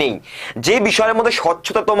স্বচ্ছতা নেই, যে বিষয়ের মধ্যে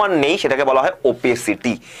স্বচ্ছতা তোমার নেই সেটাকে বলা হয়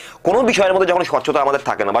ওপেসিটি। কোনো বিষয়ের মধ্যে যখন স্বচ্ছতা আমাদের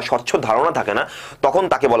থাকে না বা স্বচ্ছ ধারণা থাকে না, তখন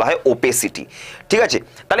তাকে বলা হয় ওপেসিটি, ঠিক আছে।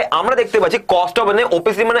 তাহলে আমরা দেখতে পাচ্ছি কস্ট অফ মানে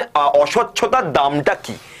ওপেসিটি মানে অস্বচ্ছতার দামটা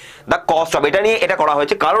কি, দ্য কস্ট অফ, এটা নিয়ে এটা করা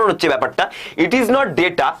হয়েছে। কারণ হচ্ছে ব্যাপারটা ইট ইজ নট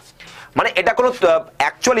ডেটা, মানে এটা কোনো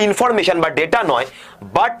অ্যাকচুয়াল ইনফরমেশন বা ডেটা নয়,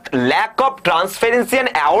 but lack of transparency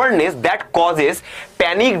and awareness that causes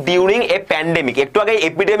panic during a pandemic. একটু আগে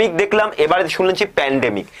এপিডেমিক দেখলাম, এবারে শুনেছি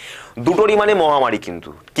প্যান্ডেমিক, দুটোরই মানে মহামারী,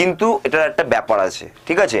 কিন্তু এটার একটা ব্যাপার আছে,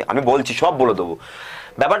 ঠিক আছে, আমি বলছি সব বলে দেবো।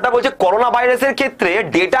 ব্যাপারটা বলছে করোনা ভাইরাসের ক্ষেত্রে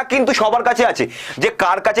ডেটা কিন্তু সবার কাছে আছে, যে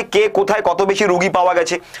কার কাছে কে কোথায় কত বেশি রোগী পাওয়া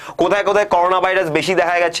গেছে, কোথায় কোথায় করোনা ভাইরাস বেশি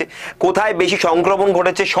দেখা গেছে, কোথায় বেশি সংক্রমণ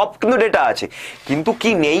ঘটেছে, সব কিন্তু ডেটা আছে। কিন্তু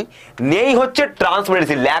কি নেই, নেই হচ্ছে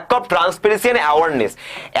transparency, lack of transparency and awareness,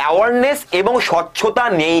 awareness এবং স্বচ্ছতা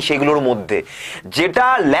নেই সেগুলোর মধ্যে, যেটা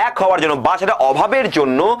ল্যাক হওয়ার জন্য বা সেটা অভাবের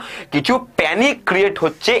জন্য কিছু প্যানিক ক্রিয়েট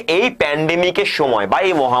হচ্ছে এই প্যান্ডেমিকের সময় বা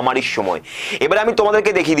এই মহামারীর সময়। এবারে আমি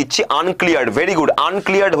তোমাদেরকে দেখিয়ে দিচ্ছি আনক্লিয়ার্ড, ভেরি গুড,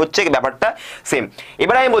 আনক্লিয়ার্ড হচ্ছে ব্যাপারটা সেম।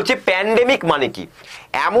 এবারে আমি বলছি প্যান্ডেমিক মানে কি,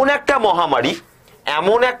 এমন একটা মহামারী,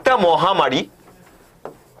 এমন একটা মহামারী,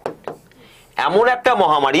 এমন একটা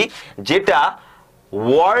মহামারী যেটা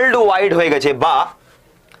ওয়ার্ল্ড ওয়াইড হয়ে গেছে বা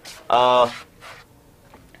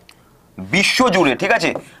বিশ্ব জুড়ে, ঠিক আছে,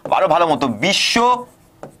 আরো ভালো মতো বিশ্ব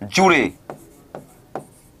জুড়ে,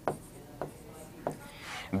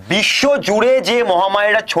 বিশ্ব জুড়ে যে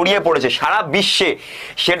মহামারীটা ছড়িয়ে পড়েছে সারা বিশ্বে,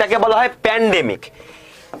 সেটাকে বলা হয় প্যান্ডেমিক।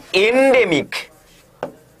 এন্ডেমিক,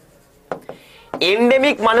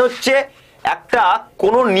 এন্ডেমিক মানে হচ্ছে একটা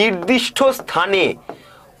কোনো নির্দিষ্ট স্থানে,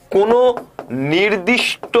 কোনো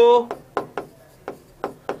নির্দিষ্ট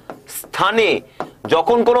স্থানে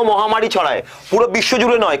যখন কোনো মহামারী ছড়ায়, পুরো বিশ্ব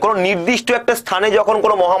জুড়ে নয়, কোনো নির্দিষ্ট একটা স্থানে যখন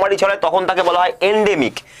কোনো মহামারী ছড়ায় তখন তাকে বলা হয়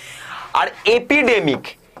এন্ডেমিক। আর এপিডেমিক,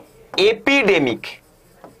 এপিডেমিক,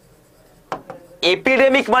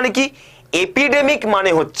 এপিডেমিক মানে কি, এপিডেমিক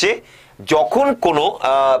মানে হচ্ছে যখন কোনো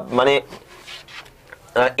মানে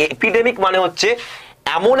এপিডেমিক মানে হচ্ছে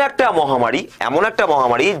এমন একটা মহামারী, এমন একটা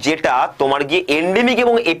মহামারী যেটা তোমার গিয়ে এন্ডেমিক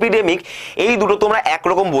এবং এপিডেমিক এই দুটো তোমরা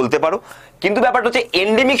একরকম বলতে পারো, কিন্তু ব্যাপারটা হচ্ছে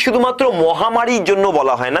এন্ডেমিক শুধুমাত্র মহামারীর জন্য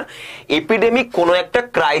বলা হয় না, এপিডেমিক কোনো একটা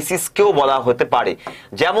ক্রাইসিসকেও বলা হতে পারে।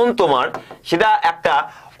 যেমন তোমার সেটা একটা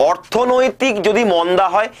অর্থনৈতিক যদি মন্দা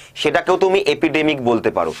হয় সেটাকেও তুমি এপিডেমিক বলতে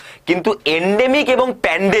পারো, কিন্তু এন্ডেমিক এবং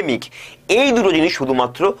প্যান্ডেমিক এই দুটো জিনিস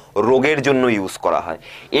শুধুমাত্র রোগের জন্য ইউজ করা হয়।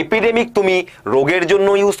 এপিডেমিক তুমি রোগের জন্য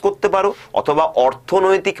ইউজ করতে পারো অথবা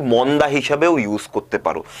অর্থনৈতিক মন্দা হিসাবেও ইউজ করতে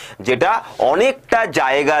পারো, যেটা অনেকটা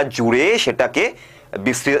জায়গা জুড়ে সেটাকে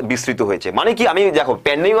বিস্তৃত হয়েছে। মানে কি, আমি দেখো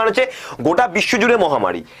প্যান্ডেমিক মানে হচ্ছে গোটা বিশ্ব জুড়ে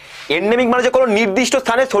মহামারী, এন্ডেমিক মানে হচ্ছে কোনো নির্দিষ্ট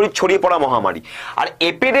স্থানে ছড়িয়ে পড়া মহামারী, আর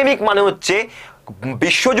এপিডেমিক মানে হচ্ছে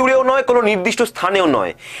বিশ্ব জুড়েও নয়, কোনো নির্দিষ্ট স্থানেও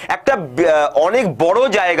নয়, একটা অনেক বড়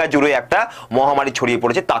জায়গা জুড়ে একটা মহামারী ছড়িয়ে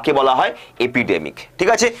পড়েছে, তাকে বলা হয় এপিডেমিক, ঠিক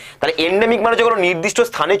আছে। তাহলে এন্ডেমিক মানে হচ্ছে কোনো নির্দিষ্ট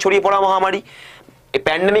স্থানে ছড়িয়ে পড়া মহামারী,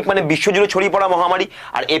 প্যান্ডেমিক মানে বিশ্বজুড়ে ছড়িয়ে পড়া মহামারী,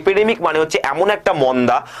 আর এপিডেমিক মানে হচ্ছে এমন একটা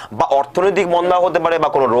মন্দা বা অর্থনৈতিক মন্দা হতে পারে বা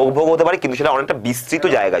কোনো রোগ ভোগ হতে পারে, কিন্তু সেটা অনেকটা বিস্তৃত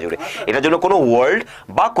জায়গা জুড়ে, এটার জন্য কোনো ওয়ার্ল্ড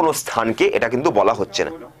বা কোনো স্থানকে এটা কিন্তু বলা হচ্ছে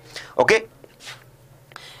না। ওকে,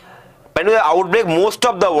 pandemic outbreak most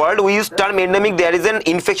of the world we use term endemic there is an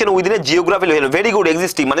infection within a geographical region very good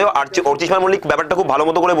existing মানে অর্চিষ্মান মল্লিক ব্যাপারটা খুব ভালো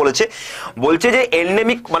মতো করে বলছে যে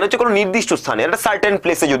এন্ডেমিক মানে হচ্ছে কোনো নির্দিষ্ট স্থানে একটা সার্টেন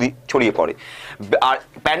প্লেসে যদি ছড়িয়ে পড়ে, আর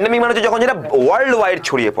প্যান্ডেমিক মানে হচ্ছে যখন যেটা ওয়ার্ল্ড ওয়াইড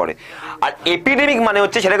ছড়িয়ে পড়ে, আর এপিডেমিক মানে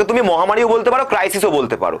হচ্ছে সেটাকে তুমি মহামারীও বলতে পারো, ক্রাইসিসও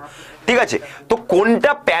বলতে পারো, ঠিক আছে? তো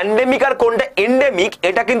কোনটা প্যান্ডেমিক আর কোনটা এন্ডেমিক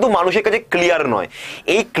এটা কিন্তু মানুষের কাছে ক্লিয়ার নয়।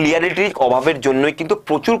 এই ক্লিয়ারিটির অভাবের জন্যই কিন্তু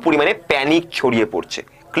প্রচুর পরিমাণে প্যানিক ছড়িয়ে পড়ছে।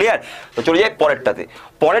 ক্লিয়ার? তো চলে যাই পরেরটাতে।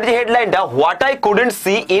 পরের যে হেডলাইনটা, what I couldn't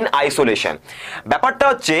C in isolation. ব্যাপারটা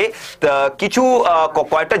হচ্ছে কিছু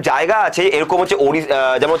কয়েকটা জায়গা আছে এরকম হচ্ছে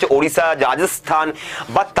যেমন হচ্ছে ওড়িশা, রাজস্থান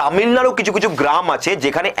বা তামিলনাড়ু কিছু কিছু গ্রাম আছে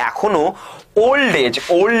যেখানে এখনো ওল্ড এজ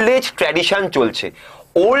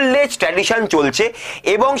ট্র্যাডিশন চলছে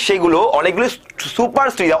এবং সেগুলো অনেকগুলো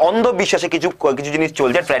সুপারস্টিশন অন্ধবিশ্বাসে কিছু জিনিস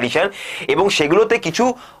চলছে ট্র্যাডিশন, এবং সেগুলোতে কিছু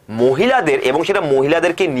মহিলাদের, এবং সেটা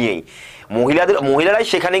মহিলাদেরকে নিয়েই মহিলারাই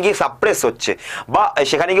সেখানে গিয়ে সাপ্রেস হচ্ছে বা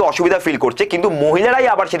সেখানে গিয়ে অসুবিধা ফিল করছে, কিন্তু মহিলারাই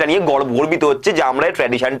আবার সেটা নিয়ে গর্বিত হচ্ছে যে আমরা এই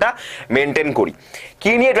ট্র্যাডিশনটা মেনটেন করি।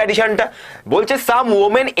 কি নিয়ে ট্র্যাডিশনটা বলছে? সাম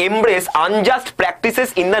women embrace unjust practices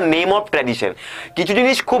in the name of tradition. কিছু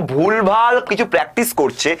জিনিস খুব ভুলভাল কিছু প্র্যাকটিস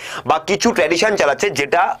করছে বা কিছু ট্র্যাডিশন চালাচ্ছে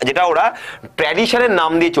যেটা ওরা ট্র্যাডিশনের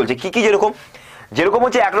নাম দিয়ে চলছে। কি যেরকম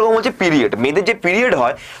হচ্ছে একরকম হচ্ছে পিরিয়ড, মেয়েদের যে পিরিয়ড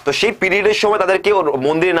হয় তো সেই পিরিয়ডের সময় তাদেরকে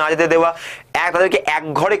মন্দিরে না যেতে দেওয়া, তাদেরকে এক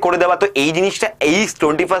ঘরে করে দেওয়া। তো এই জিনিসটা এই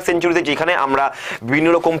 21st সেঞ্চুরিতে যেখানে আমরা বিভিন্ন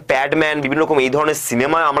রকম প্যাডম্যান, বিভিন্ন রকম এই ধরনের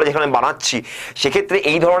সিনেমা আমরা যেখানে বানাচ্ছি, সেক্ষেত্রে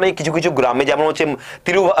এই ধরনের কিছু কিছু গ্রামে, যেমন হচ্ছে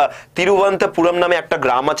তিরুবনন্তপুরম নামে একটা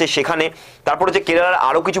গ্রাম আছে সেখানে, তারপর হচ্ছে কেরালার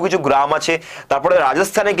আরও কিছু কিছু গ্রাম আছে, তারপরে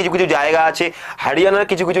রাজস্থানে কিছু কিছু জায়গা আছে, হরিয়ানার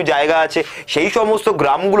কিছু কিছু জায়গা আছে, সেই সমস্ত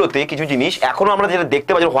গ্রামগুলোতে কিছু জিনিস এখনো আমরা যেটা দেখতে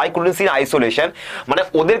পাচ্ছি, why couldn't C in isolation, মানে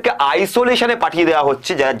ওদেরকে আইসোলেশনে পাঠিয়ে দেওয়া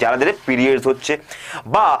হচ্ছে যাদের পিরিয়ডস হচ্ছে,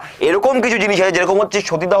 বা এরকম কিছু জিনিস আছে যেরকম হচ্ছে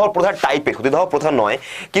সতীদাহ প্রথা টাইপের, সতীদাহ প্রথা নয়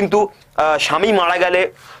কিন্তু স্বামী মারা গেলে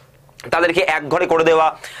তাদেরকে এক ঘরে করে দেওয়া,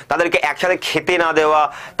 তাদেরকে একসাথে খেতে না দেওয়া,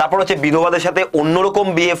 তারপর হচ্ছে বিধবাদের সাথে অন্যরকম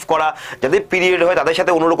বিহেভ করা, যাদের পিরিয়ড হয় তাদের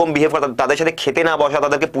সাথে অন্যরকম বিহেভ করা, তাদের সাথে খেতে না বসা,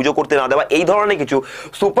 তাদেরকে পুজো করতে না দেওয়া, এই ধরনের কিছু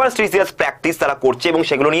সুপারস্টিশিয়াস প্র্যাকটিস তারা করছে এবং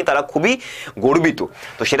সেগুলো নিয়ে তারা খুবই গর্বিত।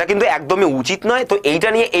 তো সেটা কিন্তু একদমই উচিত নয়। তো এইটা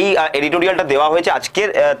নিয়ে এই এডিটোরিয়ালটা দেওয়া হয়েছে আজকের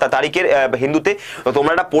তারিখের হিন্দুতে। তো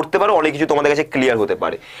তোমরা এটা পড়তে পারো, অনেক কিছু তোমাদের কাছে ক্লিয়ার হতে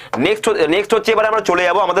পারে। নেক্সট হচ্ছে এবার আমরা চলে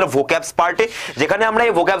যাবো আমাদের ভোক্যাবস পার্টে, যেখানে আমরা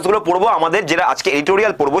এই ভোক্যাবসগুলো পড়বো, আমাদের যেটা আজকে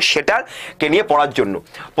এডিটোরিয়াল পড়বো সেটাকে নিয়ে পড়ার জন্য।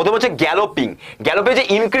 প্রথম হচ্ছে গ্যালোপিং যে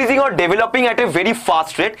increasing or developing at a very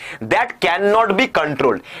fast rate that can not be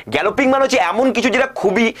controlled. Galloping মানে হচ্ছে এমন কিছু যেটা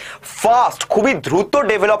খুবই ফাস্ট, খুবই দ্রুত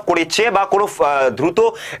ডেভেলপ করেছে বা কোনো দ্রুত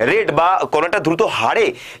রেট বা কোনো একটা দ্রুত হারে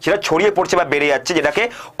সেটা ছড়িয়ে পড়ছে বা বেড়ে যাচ্ছে, যেটাকে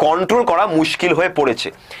কন্ট্রোল করা মুশকিল হয়ে পড়েছে।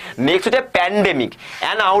 নেক্সট হচ্ছে pandemic,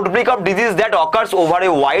 an outbreak of disease that occurs over a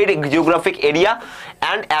wide geographic area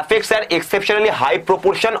and affects an exceptionally high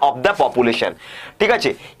proportion of the population. ঠিক আছে,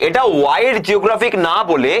 এটা ওয়াইড জিওগ্রাফিক না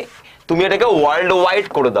বলে তুমি এটাকে ওয়ার্ল্ড ওয়াইড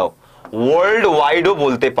করে দাও, ওয়ার্ল্ড ওয়াইডও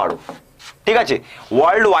বলতে পারো। ঠিক আছে,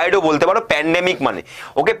 ওয়ার্ল্ড ওয়াইডও বলতে পারো প্যান্ডেমিক মানে।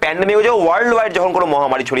 ওকে, প্যান্ডেমিক হচ্ছে ওয়ার্ল্ড ওয়াইড যখন কোনো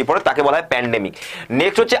মহামারী ছড়িয়ে পড়ে তাকে বলা হয় প্যান্ডেমিক।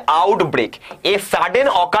 নেক্সট হচ্ছে outbreak, a sudden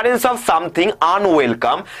occurrence of something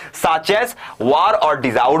আনওয়েলকাম such as war or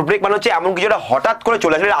disaster. Outbreak মানে হচ্ছে এমন কিছু একটা হঠাৎ করে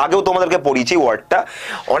চলে আসলে, আগেও তোমাদেরকে পড়িয়েছি ওয়ার্ডটা,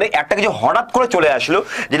 অনেক একটা কিছু হঠাৎ করে চলে আসলো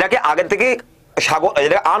যেটাকে আগে থেকে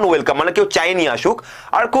আনওয়েলকাম মানে কেউ চাইনি আসুক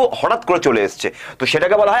আর কেউ হঠাৎ করে চলে এসছে, তো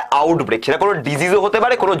সেটাকে বলা হয় আউটব্রেক। সেটা কোনো ডিজিজও হতে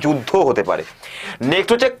পারে, কোনো যুদ্ধও হতে পারে।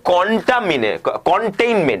 নেক্সট হচ্ছে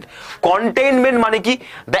কন্টেইনমেন্ট মানে কি?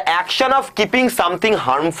 The action of keeping something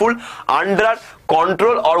harmful under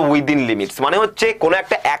control or within limits. মানে হচ্ছে কোনো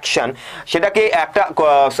একটা অ্যাকশন, সেটাকে একটা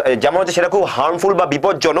যেমন হচ্ছে সেটা খুব হার্মফুল বা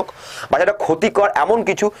বিপজ্জনক বা সেটা ক্ষতিকর, এমন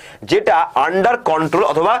কিছু যেটা আন্ডার কন্ট্রোল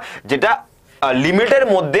অথবা যেটা লিমিটের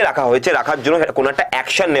মধ্যে রাখার জন্য কোনো একটা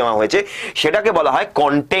অ্যাকশন নেওয়া হয়েছে, সেটাকে বলা হয়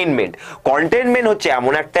কন্টেইনমেন্ট। কন্টেইনমেন্ট হচ্ছে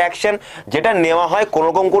এমন একটা অ্যাকশন যেটা নেওয়া হয় কোনো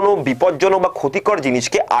রকম কোনো বিপজ্জনক বা ক্ষতিকর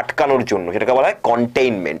জিনিসকে আটকানোর জন্য, সেটাকে বলা হয়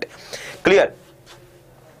কন্টেইনমেন্ট। ক্লিয়ার?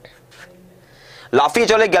 লাফিয়ে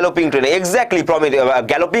চলে galloping train, exactly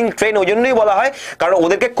galloping train ওই জন্যই বলা হয় কারণ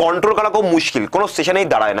ওদেরকে কন্ট্রোল করা খুব মুশকিল, কোনো স্টেশনেই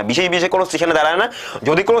দাঁড়ায় না, বিশেষ কোনো স্টেশনে দাঁড়ায় না।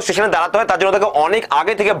 যদি কোনো স্টেশনে দাঁড়াতে হয় তার জন্য তাকে অনেক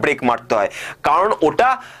আগে থেকে ব্রেক মারতে হয়, কারণ ওটা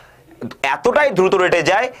এতটাই দ্রুত রেটে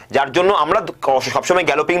যায় যার জন্য আমরা সবসময়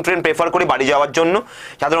গ্যালোপিং ট্রেন প্রেফার করি বাড়ি যাওয়ার জন্য।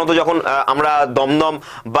 সাধারণত যখন আমরা দমদম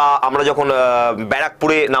বা আমরা যখন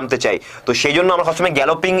ব্যারাকপুরে নামতে চাই, তো সেই জন্য আমরা সবসময়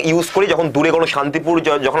গ্যালোপিং ইউজ করি। যখন দূরে কোনো শান্তিপুর,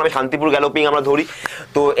 যখন আমি শান্তিপুর গ্যালোপিং আমরা ধরি,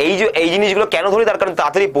 তো এই জিনিসগুলো কেন ধরি? তার কারণ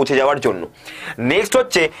তাড়াতাড়ি পৌঁছে যাওয়ার জন্য। নেক্সট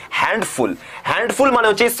হচ্ছে হ্যান্ডফুল মানে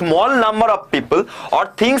হচ্ছে small number of people or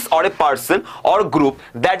things or a person or group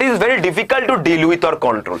that is very difficult to deal with or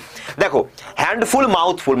control. দেখো, হ্যান্ডফুল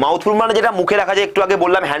মাউথফুল হ্যান্ডফুল মানে যেটা মুখে রাখা যায়, একটু আগে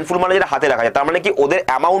বললাম হ্যান্ডফুল মানে যেটা হাতে রাখা যায়, তার মানে কি ওদের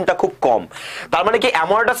অ্যামাউন্টটা খুব কম, তার মানে কি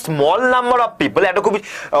এমন একটা স্মল নাম্বার অফ পিপল, একটা খুব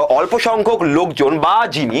অল্প সংখ্যক লোকজন বা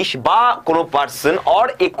জিনিস বা কোনো পার্সন অর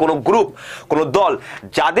কোনো গ্রুপ, কোনো দল,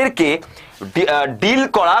 যাদেরকে ডিল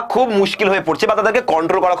করা খুব মুশকিল হয়ে পড়ছে বা তাদেরকে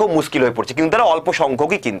কন্ট্রোল করা খুব মুশকিল হয়ে পড়ছে, কিন্তু তারা অল্প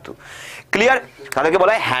সংখ্যকই, কিন্তু ক্লিয়ার, তাদেরকে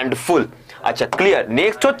বলা হয় হ্যান্ডফুল। আচ্ছা ক্লিয়ার।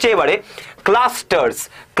 নেক্সট হচ্ছে এবারে ক্লাস্টার্স।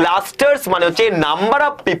 ক্লাস্টার্স মানে হচ্ছে number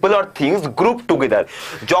of people or things group together,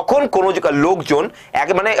 যখন কোনো লোকজন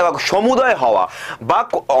মানে সমুদয় হওয়া বা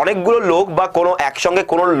অনেকগুলো লোক বা কোনো একসঙ্গে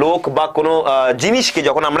কোনো লোক বা কোনো জিনিসকে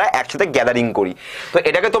যখন আমরা একসাথে গ্যাদারিং করি, তো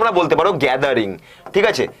এটাকে তোমরা বলতে পারো গ্যাদারিং, ঠিক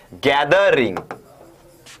আছে, গ্যাদারিং,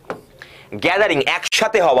 গ্যাদারিং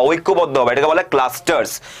একসাথে হওয়া, ঐক্যবদ্ধ হওয়া, এটাকে বলে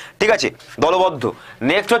ক্লাস্টার্স, ঠিক আছে, দলবদ্ধ।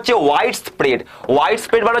 নেক্সট হচ্ছে ওয়াইড স্প্রেড। ওয়াইড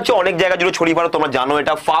স্প্রেড মানে হচ্ছে অনেক জায়গা জুড়ে ছড়িয়ে পড়া, তোমরা জানো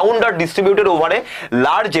এটা। Found R distributed over a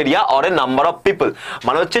large area or a number of people,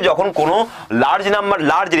 মানে হচ্ছে যখন কোনো লার্জ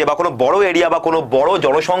এরিয়া বা কোনো বড় এরিয়া বা কোনো বড়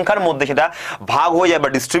জনসংখ্যার মধ্যে সেটা ভাগ হয়ে যায় বা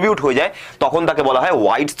ডিস্ট্রিবিউট হয়ে যায়, তখন তাকে বলা হয়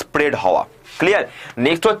ওয়াইড স্প্রেড হওয়া। ক্লিয়ার।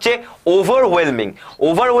 নেক্সট হচ্ছে ওভারওয়েলমিং।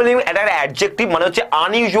 ওভারওয়েলমিং এটা একটা অ্যাডজেক্টিভ, মানে হচ্ছে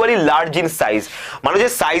আনইউজুয়ালি লার্জ ইন সাইজ, মানে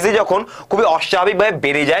হচ্ছে সাইজে যখন খুবই অস্বাভাবিকভাবে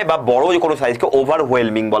বেড়ে যায় বা বড় কোনো সাইজকে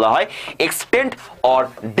ওভারওয়েলমিং বলা হয়। এক্সটেন্ট অর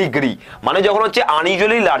ডিগ্রি, মানে যখন হচ্ছে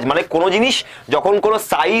আনইউজুয়ালি লার্জ, মানে কোনো জিনিস যখন কোনো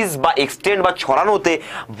সাইজ বা এক্সটেন্ট বা ছড়ানোতে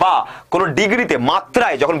বা কোনো ডিগ্রিতে,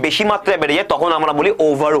 মাত্রায়, যখন বেশি মাত্রায় বেড়ে যায়, তখন আমরা বলি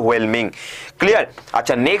ওভারওয়েলমিং। ক্লিয়ার।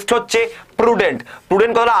 আচ্ছা নেক্সট হচ্ছে প্রুডেন্ট।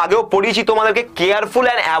 প্রুডেন্ট কথা আগেও পড়িয়েছি তোমাদেরকে, careful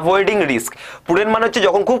and avoiding risk. Prudent মানে হচ্ছে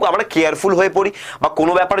যখন খুব আমরা কেয়ারফুল হয়ে পড়ি বা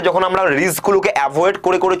কোনো ব্যাপারে যখন আমরা রিস্কগুলোকে অ্যাভয়েড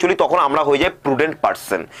করে করে চলি, তখন আমরা হয়ে যাই প্রুডেন্ট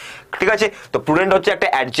পারসন, ঠিক আছে। তো প্রুডেন্ট হচ্ছে একটা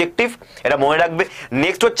অ্যাডজেক্টিভ, এটা মনে রাখবে।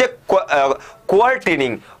 নেক্সট হচ্ছে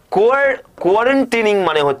কোয়ারেন্টিনিং। কোয়ারেন্টিনিং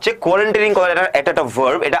মানে হচ্ছে, কোয়ারেন্টিনিং এটা একটা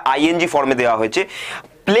ভার্ব, এটা আইএনজি ফর্মে দেওয়া হয়েছে।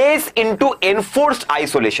 Place into enforced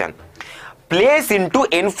isolation. Place into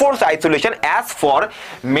enforced isolation as for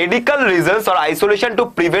medical reasons or isolation to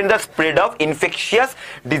prevent the spread of infectious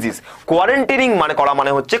disease. Quarantining মানে করা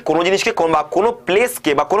মানে হচ্ছে কোনো জিনিসকে বা কোনো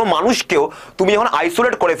প্লেসকে বা কোনো মানুষকেও তুমি যখন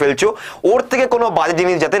আইসোলেট করে ফেলছো, ওর থেকে কোনো বাজে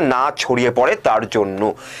জিনিস যাতে না ছড়িয়ে পড়ে তার জন্য,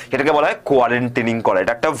 এটাকে বলা হয় কোয়ারেন্টিনিং করা।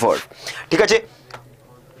 এটা একটা ভার্ব, ঠিক আছে।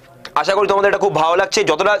 আশা করি তোমাদের এটা খুব ভালো লাগছে।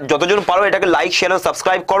 যতজন পারো এটাকে লাইক, শেয়ার,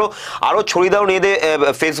 সাবস্ক্রাইব করো, আরো ছড়িয়ে দাও নিয়ে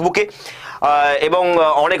ফেসবুকে, এবং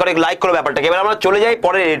অনেক অনেক লাইক করো ব্যাপারটাকে। এবার আমরা চলে যাই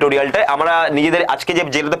পরের এডিটোরিয়ালটায়। আমরা নিজেদের আজকে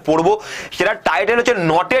যেটাতে পড়বো সেটার টাইটেল হচ্ছে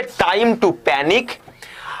not a time to panic,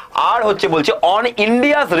 আর হচ্ছে বলছে on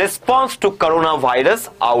India's response to corona virus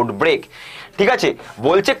outbreak. ঠিক আছে,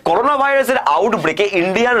 বলছে করোনা ভাইরাসের আউটব্রেকে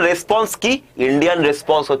ইন্ডিয়ান রেসপন্স কি? ইন্ডিয়ান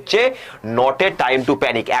রেসপন্স হচ্ছে not a time to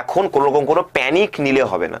panic. এখন কোন রকম কোনো প্যানিক নিলে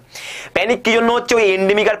হবে না। প্যানিক কি জন্য হচ্ছে? ওই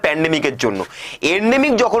এন্ডেমিক আর প্যান্ডেমিকের জন্য।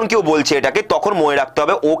 এন্ডেমিক যখন কেউ বলছে এটাকে, তখন মনে রাখতে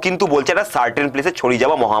হবে ও কিন্তু বলছে একটা সার্টেন প্লেসে ছড়িয়ে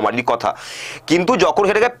যাওয়া মহামারীর কথা। কিন্তু যখন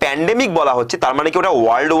সেটাকে প্যান্ডেমিক বলা হচ্ছে, তার মানে কি ওটা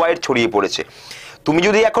ওয়ার্ল্ড ওয়াইড ছড়িয়ে পড়েছে। তুমি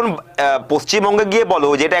যদি এখন পশ্চিমবঙ্গে গিয়ে বলো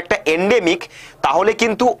যে এটা একটা এন্ডেমিক, তাহলে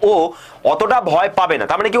কিন্তু ও অতটা ভয় পাবে না।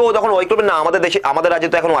 তার মানে কি ও তখন ওই করবে না, আমাদের দেশে, আমাদের রাজ্যে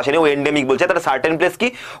তো এখন আসেনি, ও এন্ডেমিক বলছে, তার সার্টেন প্লেস কি,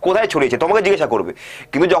 কোথায় ছড়িয়েছে, তোমাকে জিজ্ঞাসা করবে।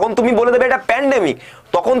 কিন্তু যখন তুমি বলে দেবে এটা প্যান্ডেমিক,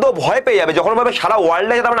 তখন তো ভয় পেয়ে যাবে। যখন ভাবে সারা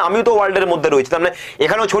ওয়ার্ল্ডে, তার মানে আমিও তো ওয়ার্ল্ডের মধ্যে রয়েছি, তার মানে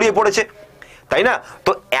এখানেও ছড়িয়ে পড়েছে, তাই না?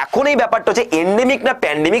 তো এখন এই ব্যাপারটা হচ্ছে এন্ডেমিক না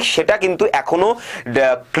প্যান্ডেমিক, সেটা কিন্তু এখনো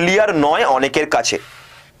ক্লিয়ার নয় অনেকের কাছে।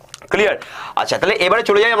 ক্লিয়ার? আচ্ছা, তাহলে এবারে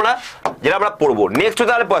চলে যাই আমরা যেটা আমরা পড়বো নেক্সট।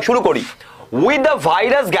 তাহলে শুরু করি। উইথ দ্য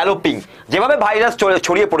ভাইরাস গ্যালোপিং, যেভাবে ভাইরাস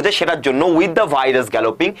ছড়িয়ে পড়েছে সেটার জন্য, with the virus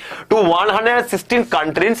galloping two 116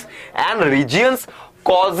 countries and regions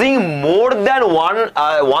causing more than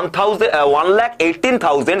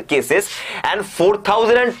 118,000 cases and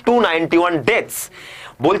 4,291 deaths.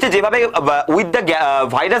 বলছে যেভাবে উইথ দ্য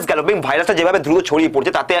ভাইরাস গ্যালোপিং, ভাইরাসটা যেভাবে দ্রুত ছড়িয়ে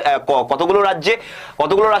পড়ছে, তাতে কতগুলো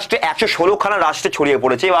রাষ্ট্রে 116খানা রাষ্ট্রে ছড়িয়ে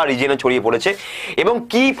পড়েছে বা রিজিয়নে ছড়িয়ে পড়েছে। এবং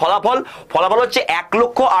কি ফলাফল হচ্ছে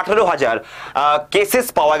 1,18,000 কেসেস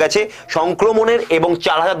পাওয়া গেছে সংক্রমণের এবং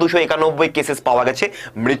 4,291 কেসেস পাওয়া গেছে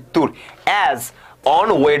মৃত্যুর, অ্যাজ অন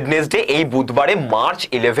ওয়েডনেসডে, এই বুধবারে মার্চ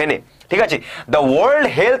 11-এ। ঠিক আছে, দ্য ওয়ার্ল্ড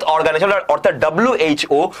হেলথ অর্গানাইজেশন অর্থাৎ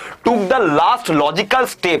WHO took the last logical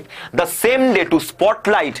step the same day to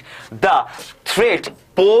spotlight the threat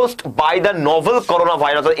post by the novel corona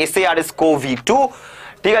virus SARS-CoV-2,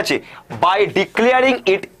 ঠিক আছে, by declaring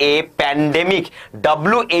it A pandemic.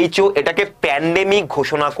 WHO এটাকে pandemic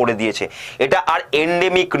ঘোষণা করে দিয়েছে, এটা আর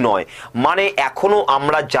endemic নয়। মানে এখনো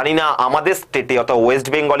আমরা জানি না আমাদের স্টেটে অর্থাৎ ওয়েস্ট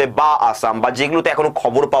বেঙ্গলে বা আসাম বা যেগুলোতে এখনো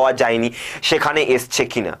খবর পাওয়া যায়নি সেখানে এসছে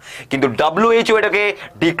কিনা, কিন্তু WHO এটাকে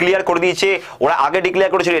ডিক্লেয়ার করে দিয়েছে। ওরা আগে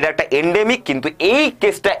ডিক্লেয়ার করেছিল এটা একটা এন্ডেমিক, কিন্তু এই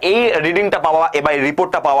কেসটা, এই রিডিংটা পাওয়া এবার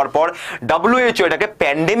রিপোর্টটা পাওয়ার পর WHO এটাকে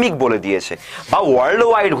প্যান্ডেমিক বলে দিয়েছে বা ওয়ার্ল্ড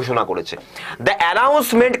ওয়াইড ঘোষণা করেছে। The announce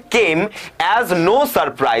announcement came as no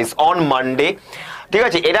surprise on Monday. ঠিক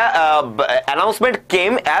আছে, এটা অ্যানাউন্সমেন্ট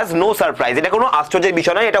কেম অ্যাজ নো সারপ্রাইজ, এটা কোনো আশ্চর্যের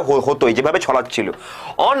বিষয় নয়, এটা হতোই যেভাবে ছড়াচ্ছিল।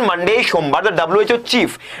 অন মানডে সোমবার the WHO chief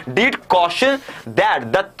did caution that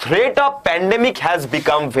the threat of pandemic has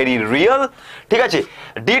become very real. ঠিক আছে,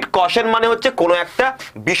 ডিড কশন মানে হচ্ছে কোনো একটা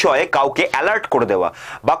বিষয়ে কাউকে অ্যালার্ট করে দেওয়া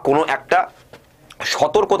বা কোনো একটা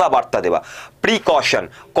সতর্কতা বার্তা দেওয়া। প্রিকশন,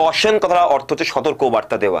 কশন কথার অর্থ হচ্ছে সতর্ক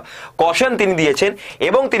বার্তা দেওয়া। কশন তিনি দিয়েছেন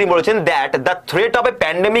এবং তিনি বলেছেন that the threat of A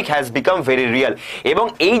pandemic has become very real, এবং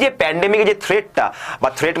এই যে প্যান্ডেমিকের যে থ্রেটটা, বা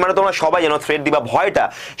থ্রেট মানে তোমরা সবাই জানো থ্রেট দিবা ভয়টা,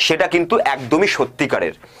 সেটা কিন্তু একদমই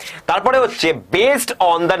সত্যিকারের। তারপরে হচ্ছে based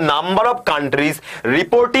on the number of countries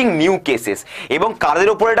reporting new cases, এবং কাদের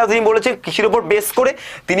উপর এটা তিনি বলেছেন, কৃষির উপর বেস করে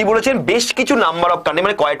তিনি বলেছেন বেশ কিছু নাম্বার অফ কান্ট্রি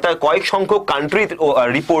মানে কয়েক সংখ্যক কান্ট্রি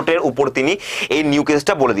রিপোর্টের উপর তিনি এই নিউ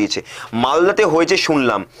কেসটা বলে দিয়েছে। মালদাতে হয়েছে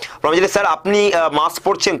শুনলাম, স্যার আপনি মাস্ক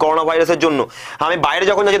পরছেন করোনা ভাইরাসের জন্য। আমি বাইরে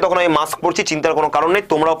যখন যাচ্ছি তখন আমি মাস্ক পরছি, চিন্তার কোনো কারণ নেই,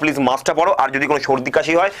 তোমরাও প্লিজ মাস্কটা পরো, আর যদি কোনো সর্দি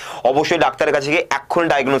কাশি হয় অবশ্যই ডাক্তারের কাছে গিয়ে এক্ষুনি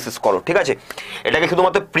ডায়াগনোসিস করো। ঠিক আছে, এটাকে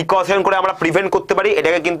শুধুমাত্র প্রিকশন করে আমরা প্রিভেন্ট করতে পারি,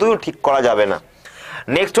 এটাকে কিন্তু ঠিক করা যাবে না।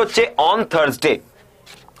 নেক্সট হচ্ছে অন থার্সডে,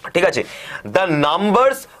 ঠিক আছে, দ্য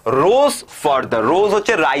নাম্বারস রোজ ফার্দার, রোজ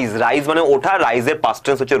হচ্ছে রাইজ, রাইজ মানে ওঠা, রাইজের পাস্ট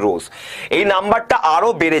টেন্স হচ্ছে রোজ। এই নাম্বারটা আরো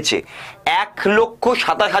বেড়েছে,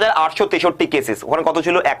 1,27,863 কেসেস, ওখানে কত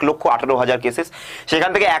ছিল 1,18,000 কেসেস, সেখান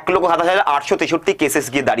থেকে 1,27,863 কেসেস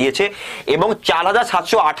গিয়ে দাঁড়িয়েছে, এবং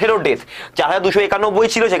 4,718 ডেথ, 4,291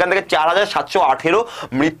 ছিল, সেখান থেকে 4,718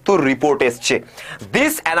 মৃত্যুর রিপোর্ট এসছে।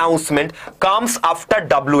 This announcement comes after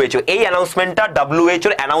WHO, এই অ্যানাউন্সমেন্টটা WHO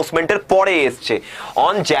এর অ্যানাউন্সমেন্টের পরে এসছে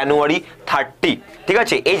অন জানুয়ারি 30। ঠিক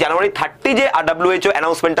আছে, এই জানুয়ারি 30 যে WHO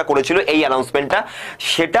অ্যানাউন্সমেন্টটা করেছিল, এই অ্যানাউন্সমেন্টটা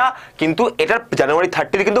সেটা কিন্তু এটার জানুয়ারি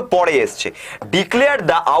 30 কিন্তু পরে এসছে। Declare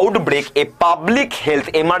the outbreak a public health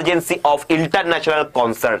emergency of international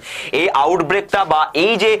concern, এই আউটব্রেকটা বা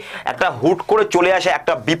এই যে একটা হুট করে চলে আসে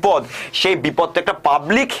একটা বিপদ, সেই বিপদটা একটা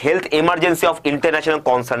public health emergency of international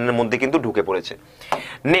কনসার্নের মধ্যে কিন্তু ঢুকে পড়েছে।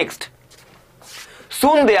 নেক্সট,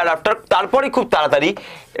 সুন দেয়ার আফটার, তারপরে খুব তাড়াতাড়ি,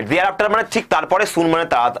 দেয়ার আফটার মানে ঠিক তারপরে, সুন মানে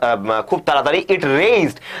খুব তাড়াতাড়ি, ইট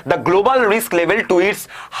raised the global risk level to its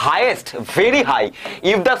highest very high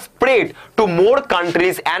if the spread two more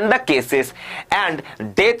countries and the cases and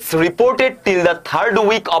deaths reported till the third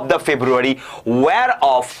week of the February war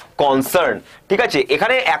of concern. ঠিক আছে,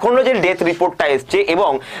 এখানে এখনো যে death রিপোর্টটা এসছে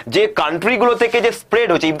এবং যে কান্ট্রিগুলো থেকে যে স্প্রেড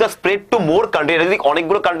হচ্ছে, if the spread two more country, যদি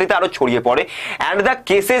অনেকগুলো কান্ট্রিতে আরো ছড়িয়ে পড়ে, and the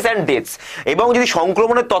cases and deaths, এবং যদি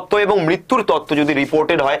সংক্রমণের তথ্য এবং মৃত্যুর তথ্য যদি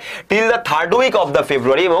রিপোর্টেড হয় till the third week of the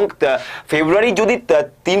ফেব্রুয়ারি, এবং ফেব্রুয়ারি যদি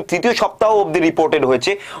তৃতীয় সপ্তাহ অবধি রিপোর্টেড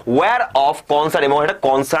হয়েছে, ওয়ার অফ কনসার্ন, এবং এটা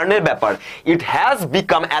কনসার্নের ব্যাপার, it has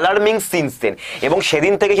become alarming since then, এবং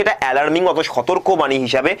সেদিন থেকে সেটা অ্যালার্মিং অত সতর্কবাণী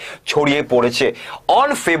হিসাবে ছড়িয়ে পড়েছে। অন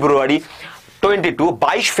ফেব্রুয়ারি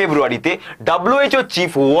 22 ফেব্রুয়ারিতে WHO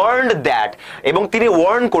চিফ ওয়ার্নড দ্যাট, এবং তিনি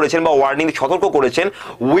ওয়ার্ন করেছেন বা ওয়ার্নিং সতর্ক করেছেন,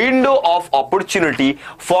 window of opportunity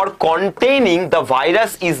for containing the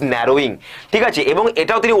virus is narrowing. ঠিক আছে, এবং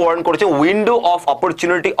এটাও তিনি ওয়ার্ন করেছেন, window of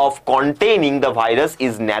opportunity of containing the virus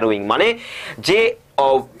is narrowing, মানে যে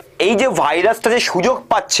এই যে ভাইরাসটা যে সুযোগ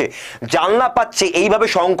পাচ্ছে, জানলা পাচ্ছে এইভাবে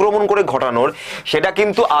সংক্রমণ করে ঘটানোর, সেটা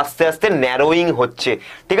কিন্তু আস্তে আস্তে ন্যারোয়িং হচ্ছে।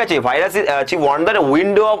 ঠিক আছে, virus one the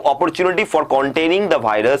window of opportunity for containing the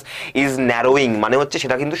virus is narrowing, মানে হচ্ছে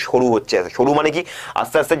সেটা কিন্তু সরু হচ্ছে। সরু মানে কি,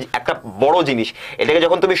 আস্তে আস্তে একটা বড় জিনিস, এটাকে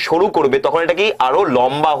যখন তুমি সরু করবে তখন এটা কি আরো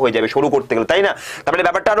লম্বা হয়ে যাবে সরু করতে গেলে, তাই না? তারপরে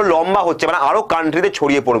ব্যাপারটা আরো লম্বা হচ্ছে, মানে আরো কান্ট্রিতে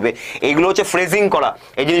ছড়িয়ে পড়বে। এইগুলো হচ্ছে ফ্রেজিং করা,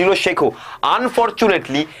 এই জিনিসগুলো শেখো।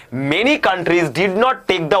 Unfortunately many countries did not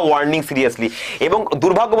take the warning seriously, এবং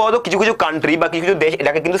দুর্ভাগ্যবশত কিছু কিছু কান্ট্রি বা কিছু কিছু দেশ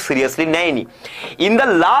এটাকে কিন্তু সিরিয়াসলি নেয়নি। ইন দ্য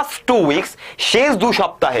লাস্ট 2 উইকস, শেষ 2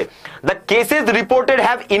 সপ্তাহে, the cases reported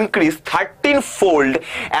have increase 13-fold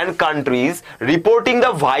and countries reporting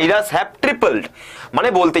the virus have ট্রিপলড, মানে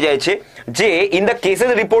বলতে চাইছে যে in the cases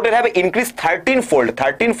reported have increase 13-fold,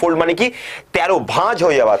 13-fold মানে কি 13 ভাঁজ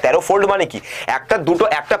হয়ে যাওয়া। 13-fold মানে কি,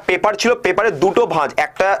 একটা পেপার ছিল, পেপারে দুটো ভাঁজ,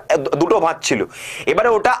 দুটো ভাঁজ ছিল, এবারে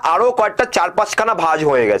ওটা আরো কয়েকটা 4-5খানা ভাঁজ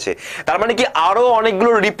হয়ে গেছে, তার মানে কি আরো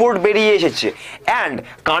অনেকগুলো রিপোর্ট বেরিয়ে এসেছে। And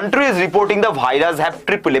countries reporting the virus have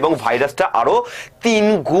triple, এবং ভাইরাসটা আরো 3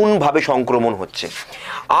 গুণ ভাবে সংক্রমণ হচ্ছে।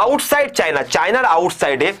 আউটসাইড চায়না, চায়নার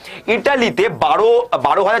আউটসাইডে ইটালিতে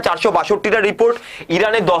 12,462টা রিপোর্ট,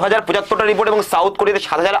 ইরানে 10,075টা রিপোর্ট, এবং সাউথ কোরিয়াতে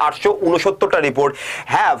 7,869টা report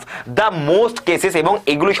have the most cases, এবং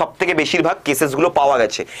এগুলি সব থেকে বেশিরভাগ কেসেসগুলো পাওয়া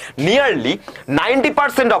গেছে। নিয়ারলি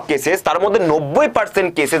 90% অফ কেসেস, তার মধ্যে 90%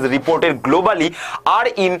 cases reported globally R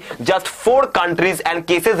in just 4 countries, and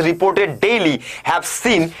cases reported daily have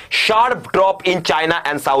seen sharp drop in China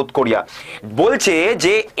and South Korea। বলছে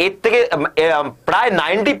যে এর থেকে প্রায়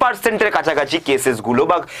 90% এর কাছাকাছি কেসেসগুলো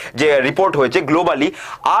বা যে রিপোর্ট হয়েছে globally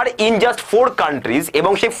R in just 4 countries,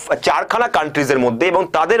 এবং সেই 4খানা কান্ট্রিজের মধ্যে, এবং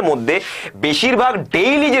তাদের মধ্যে বেশিরভাগ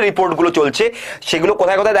ডেইলি যে রিপোর্টগুলো চলছে সেগুলো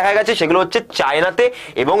কোথায় কোথায় দেখা গেছে, সেগুলো হচ্ছে চায়নাতে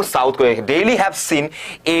এবং south Korea. Daily have seen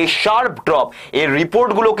A sharp drop. এই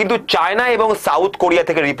রিপোর্টগুলো কিন্তু চায়না এবং সাউথ কোরিয়া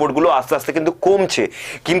থেকে রিপোর্টগুলো আস্তে আস্তে কিন্তু কমছে,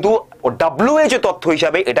 কিন্তু WHO তথ্য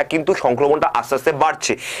হিসাবে এটা কিন্তু সংক্রমণটা আস্তে আস্তে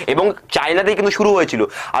বাড়ছে, এবং চায়নাতেই কিন্তু শুরু হয়েছিল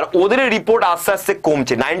আর ওদের রিপোর্ট আস্তে আস্তে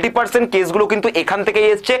কমছে। 90% কেসগুলো কিন্তু এখান থেকেই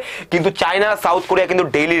এসছে, কিন্তু চায়না সাউথ কোরিয়া কিন্তু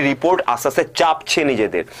ডেইলি রিপোর্ট আস্তে আস্তে চাপছে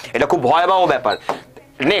নিজেদের। এটা খুব ভয়াবহ ব্যাপার।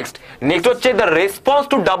 নেক্সট হচ্ছে the response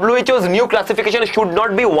to WHO's new classification should not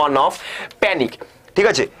be one of panic. ঠিক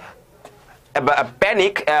আছে,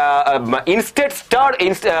 panic instead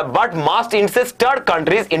but must instead stir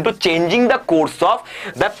countries into changing the course of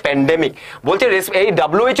the pandemic। বলছে এই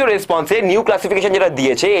WHO রেসপন্সে নিউ ক্লাসিফিকেশন যেটা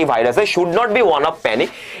দিয়েছে এই ভাইরাসে should not be one of panic,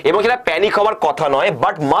 এবং সেটা প্যানিক হওয়ার কথা নয়,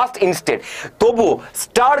 বাট মাস্ট ইনস্টেড, তবু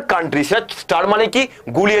স্টার কান্ট্রিজ, স্টার মানে কি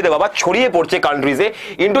গুলিয়ে দেওয়া বা ছড়িয়ে পড়ছে কান্ট্রিজে,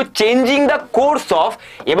 into changing the course of,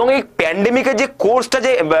 এবং এই প্যান্ডেমিকের যে কোর্সটা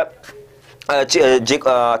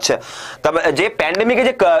যে প্যান্ডেমিকে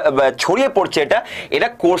যে ছড়িয়ে পড়ছে এটা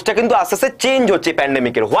কোর্সটা কিন্তু আস্তে আস্তে চেঞ্জ হচ্ছে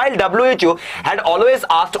প্যান্ডেমিকের। While WHO had always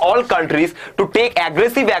asked all countries to take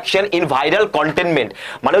aggressive action in viral containment,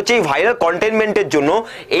 মানে হচ্ছে এই ভাইরাল কন্টেনমেন্টের জন্য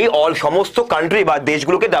এই সমস্ত কান্ট্রি বা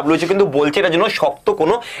দেশগুলোকে WHO কিন্তু বলছে এটার জন্য শক্ত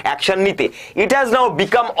কোনো অ্যাকশন নিতে। It has now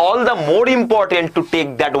become all the more important to take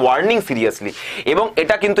that warning seriously, এবং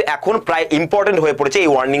এটা কিন্তু এখন প্রায় ইম্পর্টেন্ট হয়ে পড়েছে এই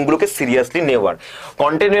ওয়ার্নিংগুলোকে সিরিয়াসলি নেওয়ার।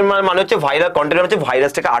 কন্টেনমেন্ট মানে হচ্ছে ভাইরাল কন্টেনমেন্ট হচ্ছে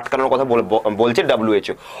ভাইরাসটাকে আটকানোর কথা বলছে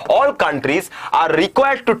WHO। All countries are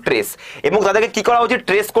required to trace, এবং তাদেরকে কি করা উচিত,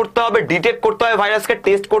 ট্রেস করতে হবে, ডিটেক্ট করতে হবে ভাইরাসকে,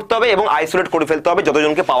 টেস্ট করতে হবে এবং আইসোলেট করে ফেলতে হবে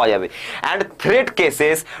যতজনকে পাওয়া যাবে। And threat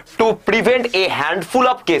cases to prevent a handful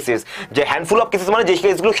of cases, যে হ্যান্ডফুল অফ কেসেস মানে যে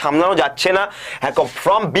কেসগুলো সামলানো যাচ্ছে না,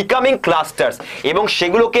 ফ্রম বিকামিং ক্লাস্টার্স, এবং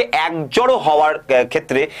সেগুলোকে একজড়ো হওয়ার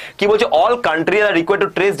ক্ষেত্রে কি বলছে, all country R required to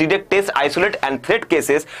trace, detect, test, isolate and threat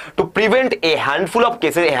cases to prevent a handful of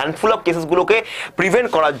cases, handful of কেসেসগুলোকে prevent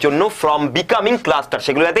করার জন্য ফ্রম বিকামিং ক্লাস্টার,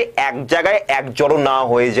 সেগুলো যাতে এক জায়গায় একজড়ো না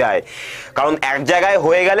হয়ে যায়, কারণ এক জায়গায়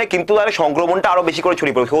হয়ে গেলে কিন্তু তার সংক্রমণটা আরো বেশি করে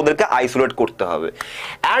ছড়িয়ে পড়বে, ওদেরকে আইসোলেট করতে হবে।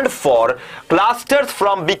 And for clusters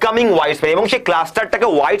from becoming wide spread, এবং সেই ক্লাস্টারটাকে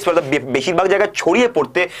ওয়াইড স্প্রেড বেশিরভাগ জায়গায় ছড়িয়ে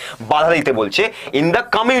পড়তে বাধা দিতে বলছে, ইন দ্য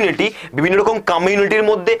কমিউনিটি, বিভিন্ন রকম কমিউনিটির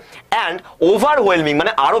মধ্যে, অ্যান্ড ওভারওয়েলমিং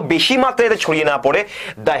মানে আরো বেশি মাত্রায় যাতে ছড়িয়ে না পড়ে,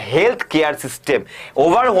 the health care system,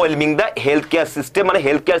 overwhelming the health care system মানে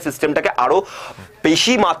হেলথ কেয়ার সিস্টেমটাকে আরো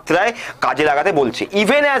বেশি মাত্রায় কাজে লাগাতে বলছে।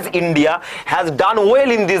 Even as India has done well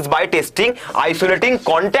in this by testing, isolating,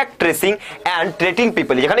 contact tracing and treating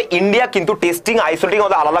people, যেখানে ইন্ডিয়া কিন্তু টেস্টিং, আইসোলেটিং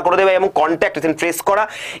আলাদা করে দেবে এবং কন্ট্যাক্ট ট্রেসিং, ট্রেস করা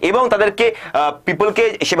এবং তাদেরকে পিপলকে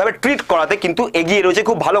সেভাবে ট্রিট করাতে কিন্তু এগিয়ে রয়েছে,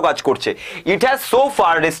 খুব ভালো কাজ করছে। It has so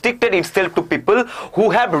far restricted itself two people who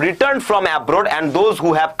have return from abroad and those who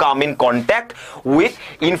have come in contact with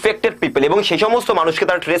infected people, এবং সেই সমস্ত মানুষকে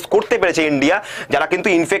তারা ট্রেস করতে পেরেছে ইন্ডিয়া যারা কিন্তু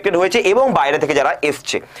ইনফেক্টেড হয়েছে এবং বাইরে থেকে যারা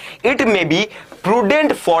এসছে। ইট may be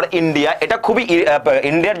prudent for India, এটা খুবই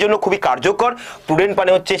ইন্ডিয়ার জন্য খুবই কার্যকর। প্রুডেন্ট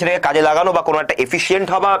মানে হচ্ছে সেটাকে কাজে লাগানো বা কোনো একটা এফিশিয়েন্ট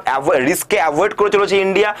হওয়া, রিস্ককে অ্যাভয়েড করে চলেছে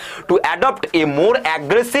India, two adopt A more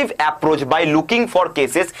aggressive approach by looking for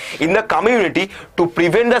cases in the community to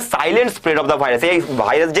prevent the silent spread of the virus. এই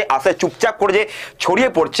ভাইরাস যে আসে চুপচাপ করে যে ছড়িয়ে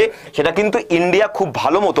পড়ছে সেটা কিন্তু ইন্ডিয়া খুব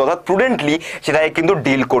ভালো মতো অর্থাৎ প্রুডেন্টলি সেটাকে কিন্তু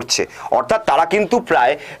ডিল করছে, অর্থাৎ তারা কিন্তু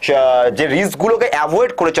প্রায় যে রিস্কগুলোকে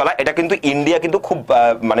অ্যাভয়েড করে চলা, এটা কিন্তু ইন্ডিয়া কিন্তু খুব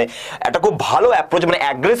মানে একটা খুব ভালো অ্যাপ্রোচ মানে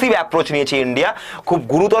অ্যাগ্রেসিভ অ্যাপ্রোচ নিয়েছে ইন্ডিয়া, খুব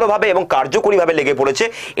গুরুতরভাবে এবং কার্যকরীভাবে লেগে পড়েছে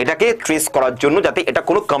এটাকে ট্রেস করার জন্য যাতে এটা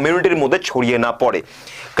কোনো কমিউনিটির মধ্যে ছড়িয়ে না পড়ে।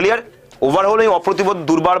 ক্লিয়ার? ওভারহোলিং অপ্রতিরোধ,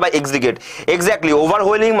 দুর্বার বা এক্সিগেট, এক্স্যাক্টলি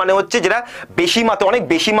ওভারহোলিং মানে হচ্ছে যেটা বেশি মাত্রা, অনেক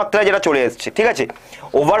বেশি মাত্রায় যেটা চলে এসছে, ঠিক আছে।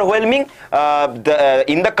 Overwhelming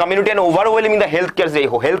in the community and overwhelming the health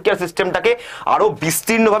care সিস্টেমটাকে আরো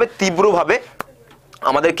বিস্তীর্ণভাবে তীব্রভাবে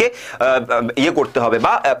আমাদেরকে ইয়ে করতে হবে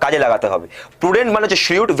বা কাজে লাগাতে হবে। প্রুডেন্ট মানে হচ্ছে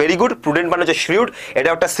শ্রিউড, ভেরি গুড, প্রুডেন্ট মানে হচ্ছে শ্রিউড, এটা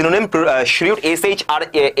একটা সিনোনিম, শ্রিউড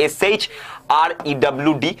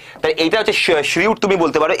SHREWD, তাই এইটা হচ্ছে শ্রিউড, তুমি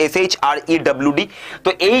বলতে পারো SHREWD। তো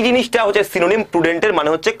এই জিনিসটা হচ্ছে সিনোনিম প্রুডেন্টের, মানে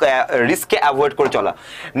হচ্ছে রিস্ককে অ্যাভয়েড করে চলা।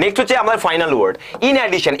 নেক্সট হচ্ছে আমাদের ফাইনাল ওয়ার্ড, ইন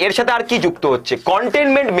অ্যাডিশন, এর সাথে আর কি যুক্ত হচ্ছে,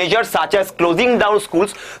 containment measure such as closing down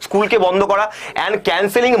schools, স্কুলকে বন্ধ করা, and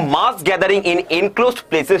cancelling mass gathering in enclosed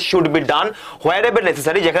places should be done wherever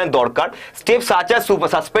necessary, যেখানে দরকার। Step such as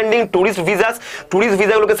suspending tourist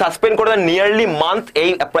ভিসাগুলোকে suspend করে দেন নিয়ারলি মান্থ,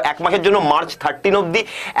 এই 1 মাসের জন্য, মার্চ 13 অব্দি,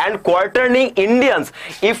 and কোয়ার্টারনিং Indians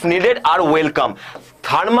if needed R welcome.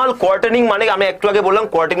 Thermal কোয়ার্টারিং মানে আমি একটু আগে বললাম,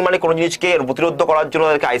 কোয়ার্টারিং মানে কোনো জিনিসকে প্রতিরোধ করার জন্য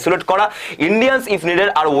তাদেরকে আইসোলেট করা। Indians if needed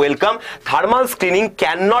R welcome. Thermal screening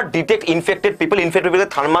can not detect infected people, infected পিপলকে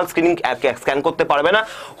thermal screening scan করতে পারবে না।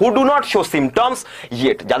 Who do not show symptoms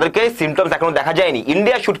yet, যাদেরকে সিমটমস এখনো দেখা যায়নি।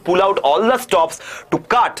 India should pool out all the stops two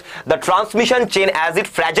cut the transmission chain as it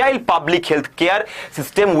fragile public health care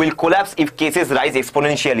system will collapse if cases rise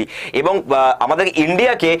exponentially. এবং আমাদের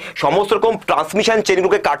ইন্ডিয়াকে সমস্ত রকম transmission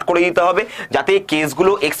চেনগুলোকে কাট করে দিতে হবে যাতে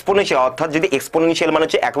কেসগুলো এক্সপোনেনশিয়াল, অর্থাৎ যদি এক্সপোনেনশিয়াল মানে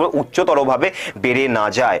হচ্ছে একেবারে উচ্চতরভাবে বেড়ে না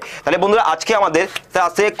যায়। তাহলে বন্ধুরা আজকে আমাদের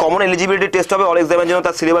আছে কমন এলিজিবিলিটি টেস্ট হবে অল এক্সামের জন্য।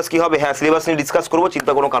 তার সিলেবাস কি হবে, হ্যাঁ সিলেবাস নিয়ে ডিসকাস করবো,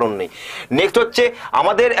 চিন্তা কোনো কারণ নেই। নেক্সট হচ্ছে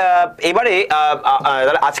আমাদের এবারে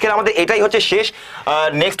আজকের আমাদের এটাই হচ্ছে শেষ।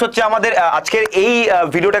 নেক্সট হচ্ছে আমাদের আজকের এই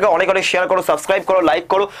ভিডিওটাকে অনেক অনেক শেয়ার করো, সাবস্ক্রাইব করো, লাইক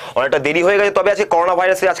করো। অনেকটা দেরি হয়ে গেছে, তবে আজকে করোনা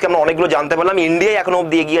ভাইরাসে আজকে আমরা অনেকগুলো জানতে পারলাম। ইন্ডিয়ায় এখনো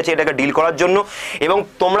অব্দি এগিয়ে আছে এটাকে ডিল করার জন্য। এবং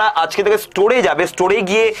তোমরা আজকে থেকে স্টোরে যাবে, স্টোরে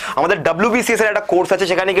গিয়ে আমাদের WBCS এর একটা কোর্স আছে,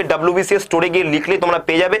 সেখানে গিয়ে WBCS স্টোরে গিয়ে লিখলে তোমরা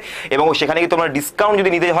পেয়ে যাবে। এবং সেখানে গিয়ে তোমরা ডিসকাউন্ট যদি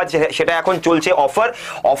নিতে হয় সেটা এখন চলছে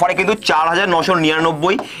অফারে কিন্তু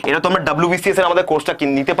 4999। এটা তোমরা WBCS এর আমাদের কোর্সটা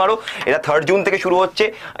নিতে পারো। এটা 3rd জুন থেকে শুরু হচ্ছে।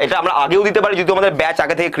 এটা আমরা আগেও দিতে পারি, যদি আমাদের ব্যাচ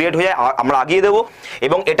আগে থেকে ক্রিয়েট হয়ে যায় আমরা আগিয়ে দেবো।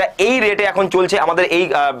 এবং এটা এই রেটে এখন চলছে আমাদের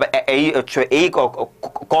এই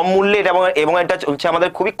কম মূল্যে, এবং এটা হচ্ছে আমাদের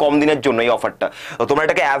খুবই কম দিনের জন্য এই অফারটা। তো তোমরা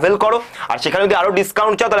এটাকে অ্যাভেল করো। আর সেখানে যদি আরো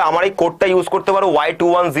ডিসকাউন্ট চাও তাহলে আমার এই কোডটা ইউজ করতে পারো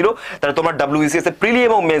Y210। তাহলে তোমার WBCS এর প্রিলি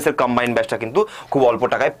এবং মেন্স এর কম্বাইন ব্যাচটা কিন্তু খুব অল্প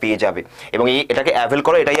টাকায় পেয়ে যাবে। এবং এটাকে অ্যাভেল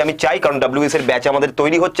করো, এটাই আমি চাই, কারণ WBCS এর ব্যাচ আমাদের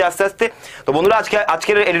তৈরি হচ্ছে আস্তে আস্তে। তো বন্ধুরা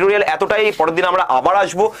আজকের এডিটোরিয়াল এতটাই। পরের দিন আমরা আবার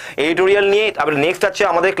আসবো এডিটোরিয়াল নিয়ে। তারপরে নেক্সট আছে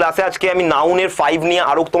আমাদের ক্লাসে আজকে আমি নাউনের 5 নিয়ে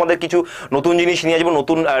আরো তোমাদের কিছু নতুন জিনিস নিয়ে আসবো,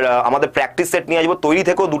 নতুন আমাদের প্র্যাকটিস সেট নিয়ে আসবো। তৈরি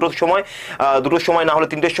থেকেও দুটোর সময় না হলে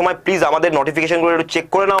 3টের সময় প্লিজ আমাদের নোটিফিকেশনগুলো একটু চেক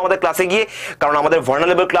করে নাও আমাদের ক্লাসে গিয়ে, কারণ আমাদের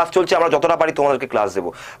ভার্নারেবল ক্লাস চলছে। আমরা যতটা পারি তোমাদেরকে ক্লাস দেবো।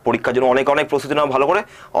 পরীক্ষার জন্য অনেক অনেক প্রস্তুতি নাও ভালো করে।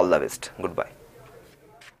 All the best, good bye.